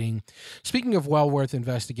investigating. Speaking of well worth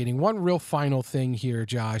investigating, one real final thing here,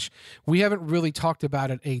 Josh. We haven't really talked about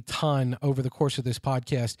it a ton over the course of this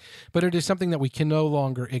podcast, but it is something that we can no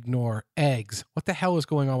longer ignore. Eggs. What the hell is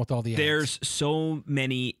going on with all the eggs? There's so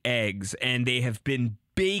many eggs, and they have been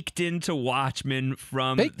baked into Watchmen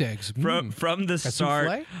from baked eggs from the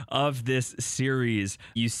start of this series.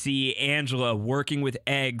 You see Angela working with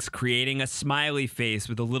eggs, creating a smiley face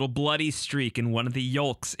with a little bloody streak in one of the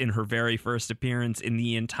yolks in her very first appearance in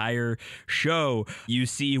the entire show. You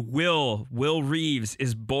see Will Reeves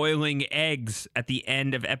is boiling eggs at the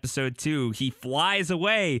end of episode 2. He flies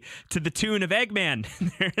away to the tune of Eggman.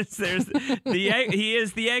 there's the egg, he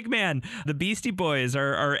is the Eggman. The Beastie Boys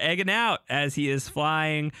are egging out as he is flying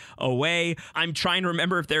away. I'm trying to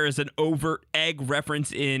remember if there is an overt egg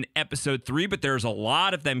reference in episode 3, but there's a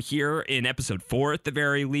lot of them here in episode 4 at the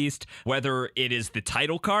very least. Whether it is the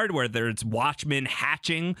title card, whether it's Watchmen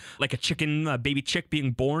hatching like a chicken, a baby chick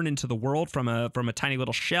being born into the world from a tiny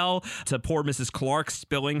little shell, to poor Mrs. Clark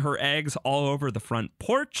spilling her eggs all over the front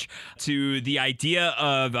porch, to the idea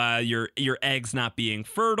of your eggs not being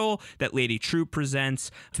fertile that Lady Trieu presents,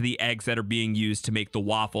 to the eggs that are being used to make the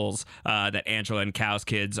waffles that Angela and Cal's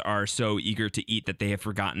kids are so eager to eat that they have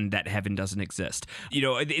forgotten that heaven doesn't exist. You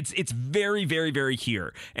know, it's very, very, very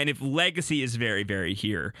here. And if legacy is very, very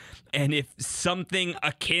here, and if something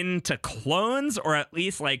akin to clones, or at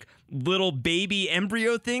least like little baby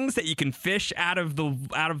embryo things that you can fish out of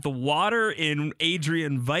the water in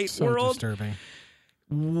Adrian Veidt world, disturbing.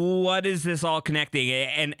 What is this all connecting?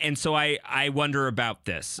 And so I wonder about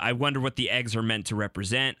this. I wonder what the eggs are meant to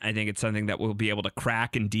represent. I think it's something that we'll be able to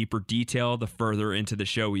crack in deeper detail the further into the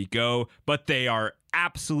show we go, but they are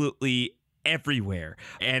absolutely everywhere.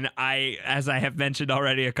 And as I have mentioned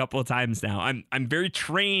already a couple of times now, I'm very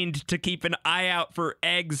trained to keep an eye out for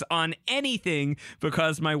eggs on anything,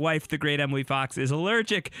 because my wife, the great Emily Fox, is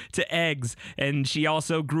allergic to eggs, and she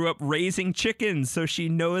also grew up raising chickens, so she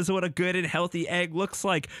knows what a good and healthy egg looks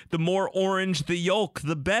like. The more orange the yolk,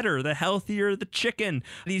 the better, the healthier the chicken.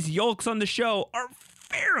 These yolks on the show are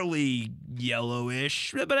fairly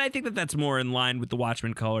yellowish, but I think that that's more in line with the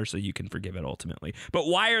Watchmen color, so you can forgive it ultimately. But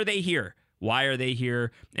why are they here? Why are they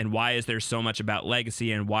here? And why is there so much about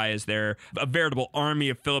legacy? And why is there a veritable army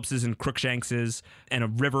of Phillipses and Crookshankses and a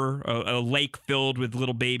river, a lake filled with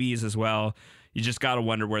little babies as well? You just got to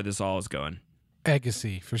wonder where this all is going.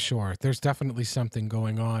 Legacy, for sure. There's definitely something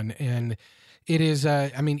going on. And it is,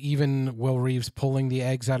 even Will Reeves pulling the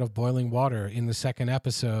eggs out of boiling water in the second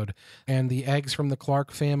episode, and the eggs from the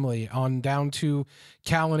Clark family on down to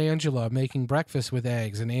Cal and Angela making breakfast with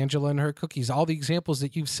eggs, and Angela and her cookies. All the examples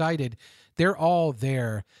that you've cited, they're all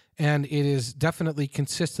there. And it is definitely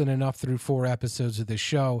consistent enough through 4 episodes of the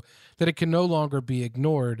show that it can no longer be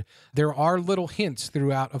ignored. There are little hints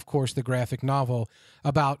throughout, of course, the graphic novel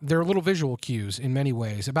about, there are little visual cues in many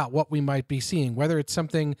ways about what we might be seeing, whether it's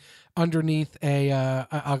something underneath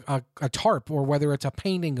a tarp, or whether it's a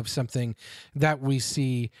painting of something that we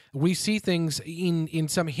see. We see things in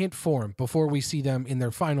some hint form before we see them in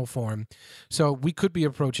their final form. So we could be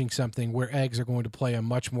approaching something where eggs are going to play a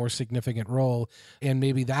much more significant role, and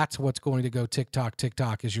maybe that's what's going to go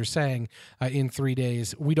tick-tock, as you're saying, in 3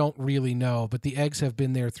 days. We don't really know, but the eggs have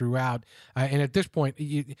been there throughout. And at this point,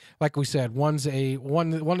 like we said, one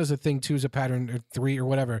is a thing, 2 is a pattern, or 3 or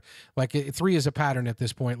whatever. Like 3 is a pattern at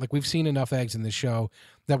this point. Like, we've seen enough eggs in the show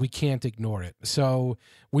that we can't ignore it. So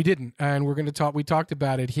we didn't, and we're going to talk. We talked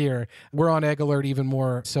about it here. We're on egg alert even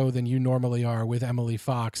more so than you normally are with Emily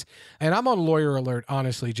Fox, and I'm on lawyer alert.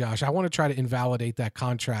 Honestly, Josh, I want to try to invalidate that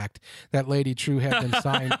contract that Lady Trieu had been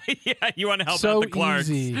signed. Yeah, you want to help out the Clarks.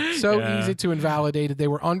 Easy to invalidate it. They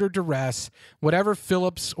were under duress. Whatever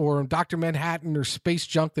Phillips or Dr. Manhattan or space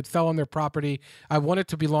junk that fell on their property, I want it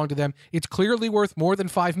to belong to them. It's clearly worth more than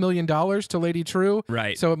 $5 million to Lady Trieu,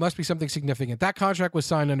 right? So it must be something significant. That contract was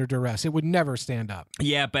signed sign under duress. It would never stand up.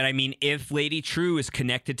 Yeah, but I mean, if Lady Trieu is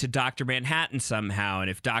connected to Dr. Manhattan somehow, and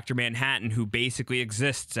if Dr. Manhattan, who basically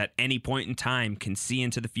exists at any point in time, can see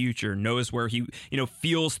into the future, knows where he,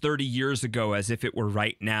 feels 30 years ago as if it were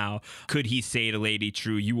right now, could he say to Lady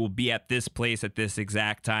Trieu, you will be at this place at this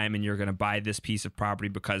exact time, and you're going to buy this piece of property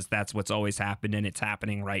because that's what's always happened, and it's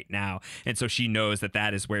happening right now. And so she knows that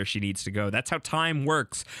that is where she needs to go. That's how time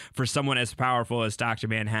works for someone as powerful as Dr.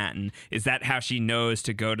 Manhattan. Is that how she knows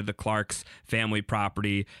to go to the Clark's family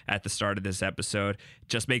property at the start of this episode?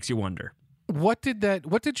 Just makes you wonder. What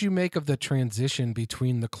did you make of the transition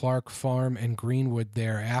between the Clark farm and Greenwood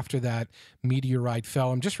there after that meteorite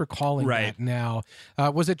fell? I'm just recalling that now.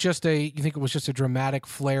 Was it just you think it was just a dramatic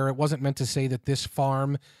flare? It wasn't meant to say that this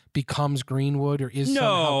farm becomes Greenwood or is somehow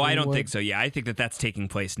Greenwood? No, I don't think so. Yeah, I think that that's taking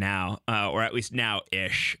place now, or at least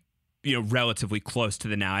now-ish. Relatively close to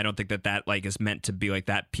the now. I don't think that like is meant to be like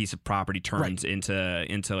that piece of property turns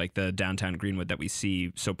into like the downtown Greenwood that we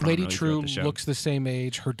see so prominently. Lady Trieu the show. looks the same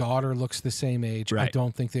age. Her daughter looks the same age. Right. I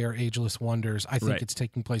don't think they are ageless wonders. I think it's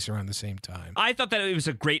taking place around the same time. I thought that it was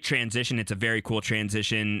a great transition. It's a very cool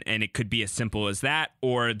transition, and it could be as simple as that.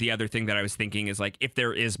 Or the other thing that I was thinking is like if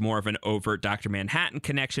there is more of an overt Dr. Manhattan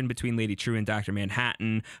connection between Lady Trieu and Dr.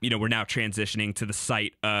 Manhattan, we're now transitioning to the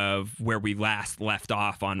site of where we last left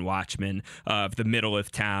off on Watchmen, of the middle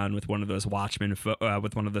of town with one of those Watchmen,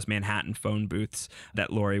 with one of those Manhattan phone booths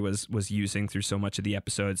that Laurie was using through so much of the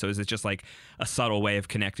episode. So is it just like a subtle way of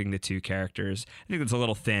connecting the two characters? I think it's a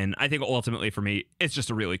little thin. I think ultimately for me, it's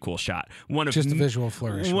just a really cool shot. Just a visual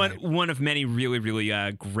flourish. One of many really,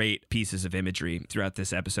 really great pieces of imagery throughout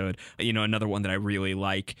this episode. Another one that I really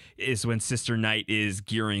like is when Sister Night is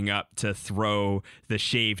gearing up to throw the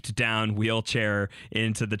shaved down wheelchair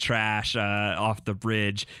into the trash off the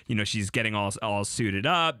bridge. She's getting all suited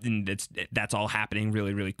up, and that's all happening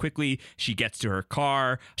really, really quickly. She gets to her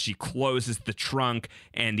car, she closes the trunk,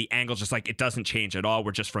 and the angle just like it doesn't change at all.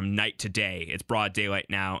 We're just from night to day. It's broad daylight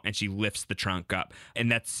now, and she lifts the trunk up,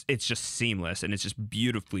 and it's just seamless, and it's just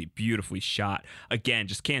beautifully shot. Again,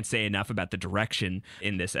 just can't say enough about the direction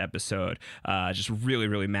in this episode. Just really,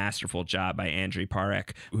 really masterful job by Andrei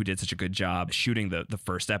Parek, who did such a good job shooting the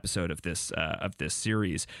first episode of this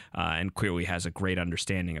series, and clearly has a great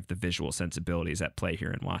understanding of the visual sensibilities at play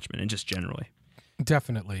here in Watchmen and just generally.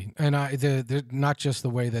 Definitely. And not just the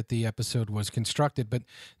way that the episode was constructed, but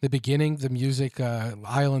the beginning, the music,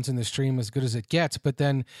 Islands in the Stream, as good as it gets. But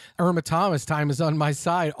then Irma Thomas, Time Is On My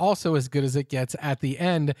Side, also as good as it gets at the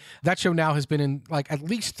end. That show now has been in like at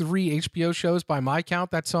least 3 HBO shows by my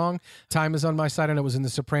count, that song. Time Is On My Side, and it was in The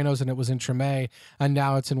Sopranos, and it was in Treme, and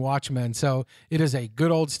now it's in Watchmen. So it is a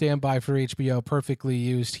good old standby for HBO, perfectly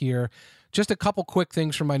used here. Just a couple quick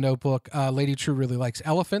things from my notebook. Lady Trieu really likes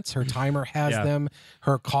elephants. Her timer has them.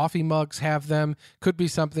 Her coffee mugs have them. Could be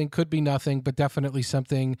something, could be nothing, but definitely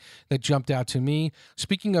something that jumped out to me.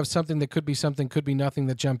 Speaking of something that could be something, could be nothing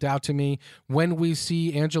that jumped out to me, when we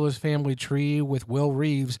see Angela's family tree with Will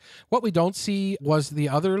Reeves, what we don't see was the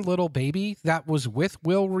other little baby that was with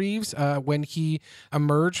Will Reeves when he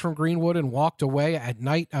emerged from Greenwood and walked away at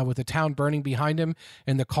night with the town burning behind him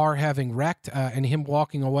and the car having wrecked and him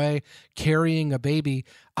walking away carrying a baby.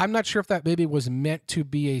 I'm not sure if that baby was meant to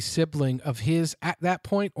be a sibling of his at that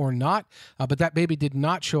point or not, but that baby did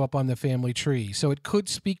not show up on the family tree. So it could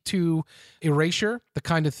speak to erasure, the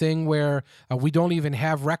kind of thing where we don't even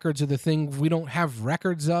have records of the thing we don't have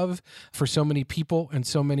records of for so many people and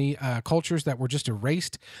so many cultures that were just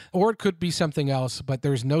erased. Or it could be something else, but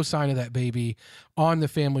there's no sign of that baby on the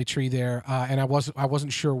family tree there, and I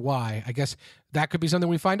wasn't sure why. I guess that could be something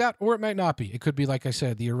we find out, or it might not be. It could be, like I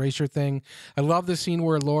said, the erasure thing. I love the scene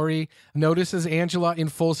where Laurie notices Angela in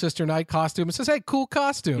full Sister Night costume and says, "Hey, cool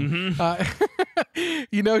costume."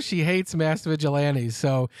 Mm-hmm. She hates masked vigilantes.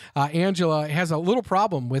 So Angela has a little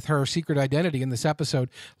problem with her secret identity in this episode.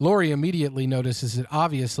 Laurie immediately notices it,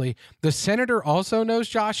 obviously. The senator also knows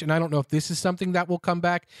Josh, and I don't know if this is something that will come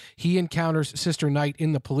back. He encounters Sister Night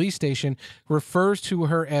in the police station, refers to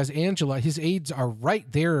her as Angela. His aides are right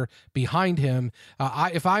there behind him.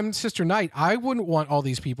 If I'm Sister Night, I wouldn't want all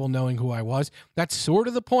these people knowing who I was. That's sort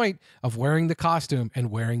of the point of wearing the costume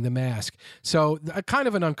and wearing the mask. So kind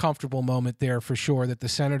of an uncomfortable moment there for sure, that the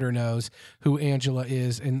senator knows who Angela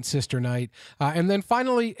is in Sister Night. And then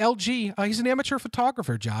finally, LG, he's an amateur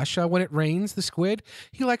photographer, Josh. When it rains, the squid,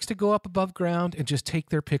 he likes to go up above ground and just take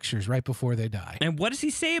their pictures right before they die. And what does he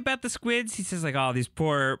say about the squids? He says, like, oh, these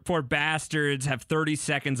poor bastards have 30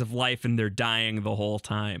 seconds of life and they're dying the whole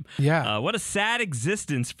time. Yeah. What a sad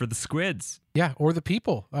existence for the squids. Yeah, or the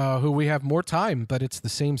people who we have more time, but it's the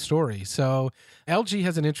same story. So LG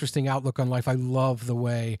has an interesting outlook on life. I love the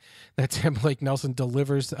way that Tim Blake Nelson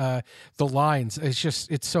delivers the lines. It's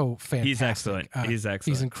so fantastic. He's excellent. He's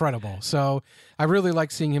excellent. He's incredible. So I really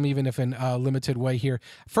like seeing him, even if in a limited way here.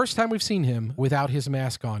 First time we've seen him without his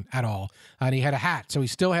mask on at all. And he had a hat, so he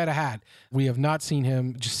still had a hat. We have not seen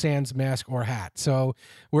him just sans mask or hat. So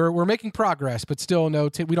we're making progress, but still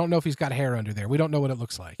we don't know if he's got hair under there. We don't know what it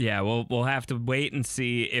looks like. Yeah, we'll have to wait and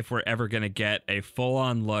see if we're ever going to get a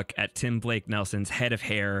full-on look at Tim Blake Nelson's head of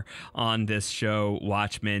hair on this show,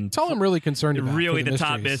 Watchmen. That's all I'm really concerned about. Really the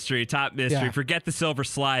top mysteries. mystery. Yeah. Forget the silver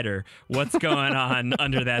slider. What's going on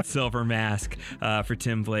under that silver mask for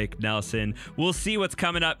Tim Blake Nelson? We'll see what's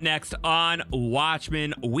coming up next on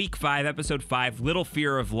Watchmen, Week 5, Episode 5. Little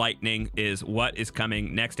Fear of Lightning is what is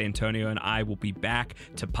coming next. Antonio and I will be back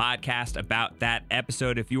to podcast about that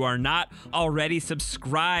episode. If you are not already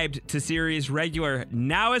subscribed to Series Regular,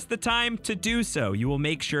 now is the time to do so. You will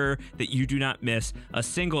make sure that you do not miss a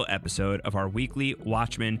single episode of our weekly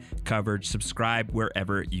Watchmen coverage. Subscribe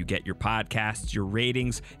wherever you get your podcasts. Your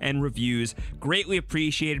ratings and reviews greatly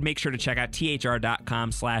appreciated. Make sure to check out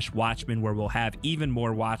thr.com/Watchmen, where we'll have even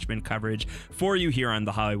more Watchmen coverage for you here on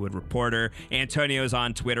The Hollywood Reporter. Antonio's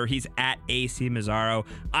on Twitter. He's at AC Mazzaro.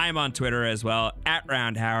 I'm on Twitter as well, at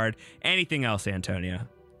Round Howard. Anything else, Antonio?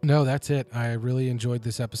 No, that's it. I really enjoyed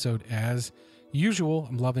this episode as usual.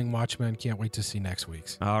 I'm loving Watchmen. Can't wait to see next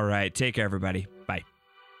week's. All right. Take care, everybody. Bye.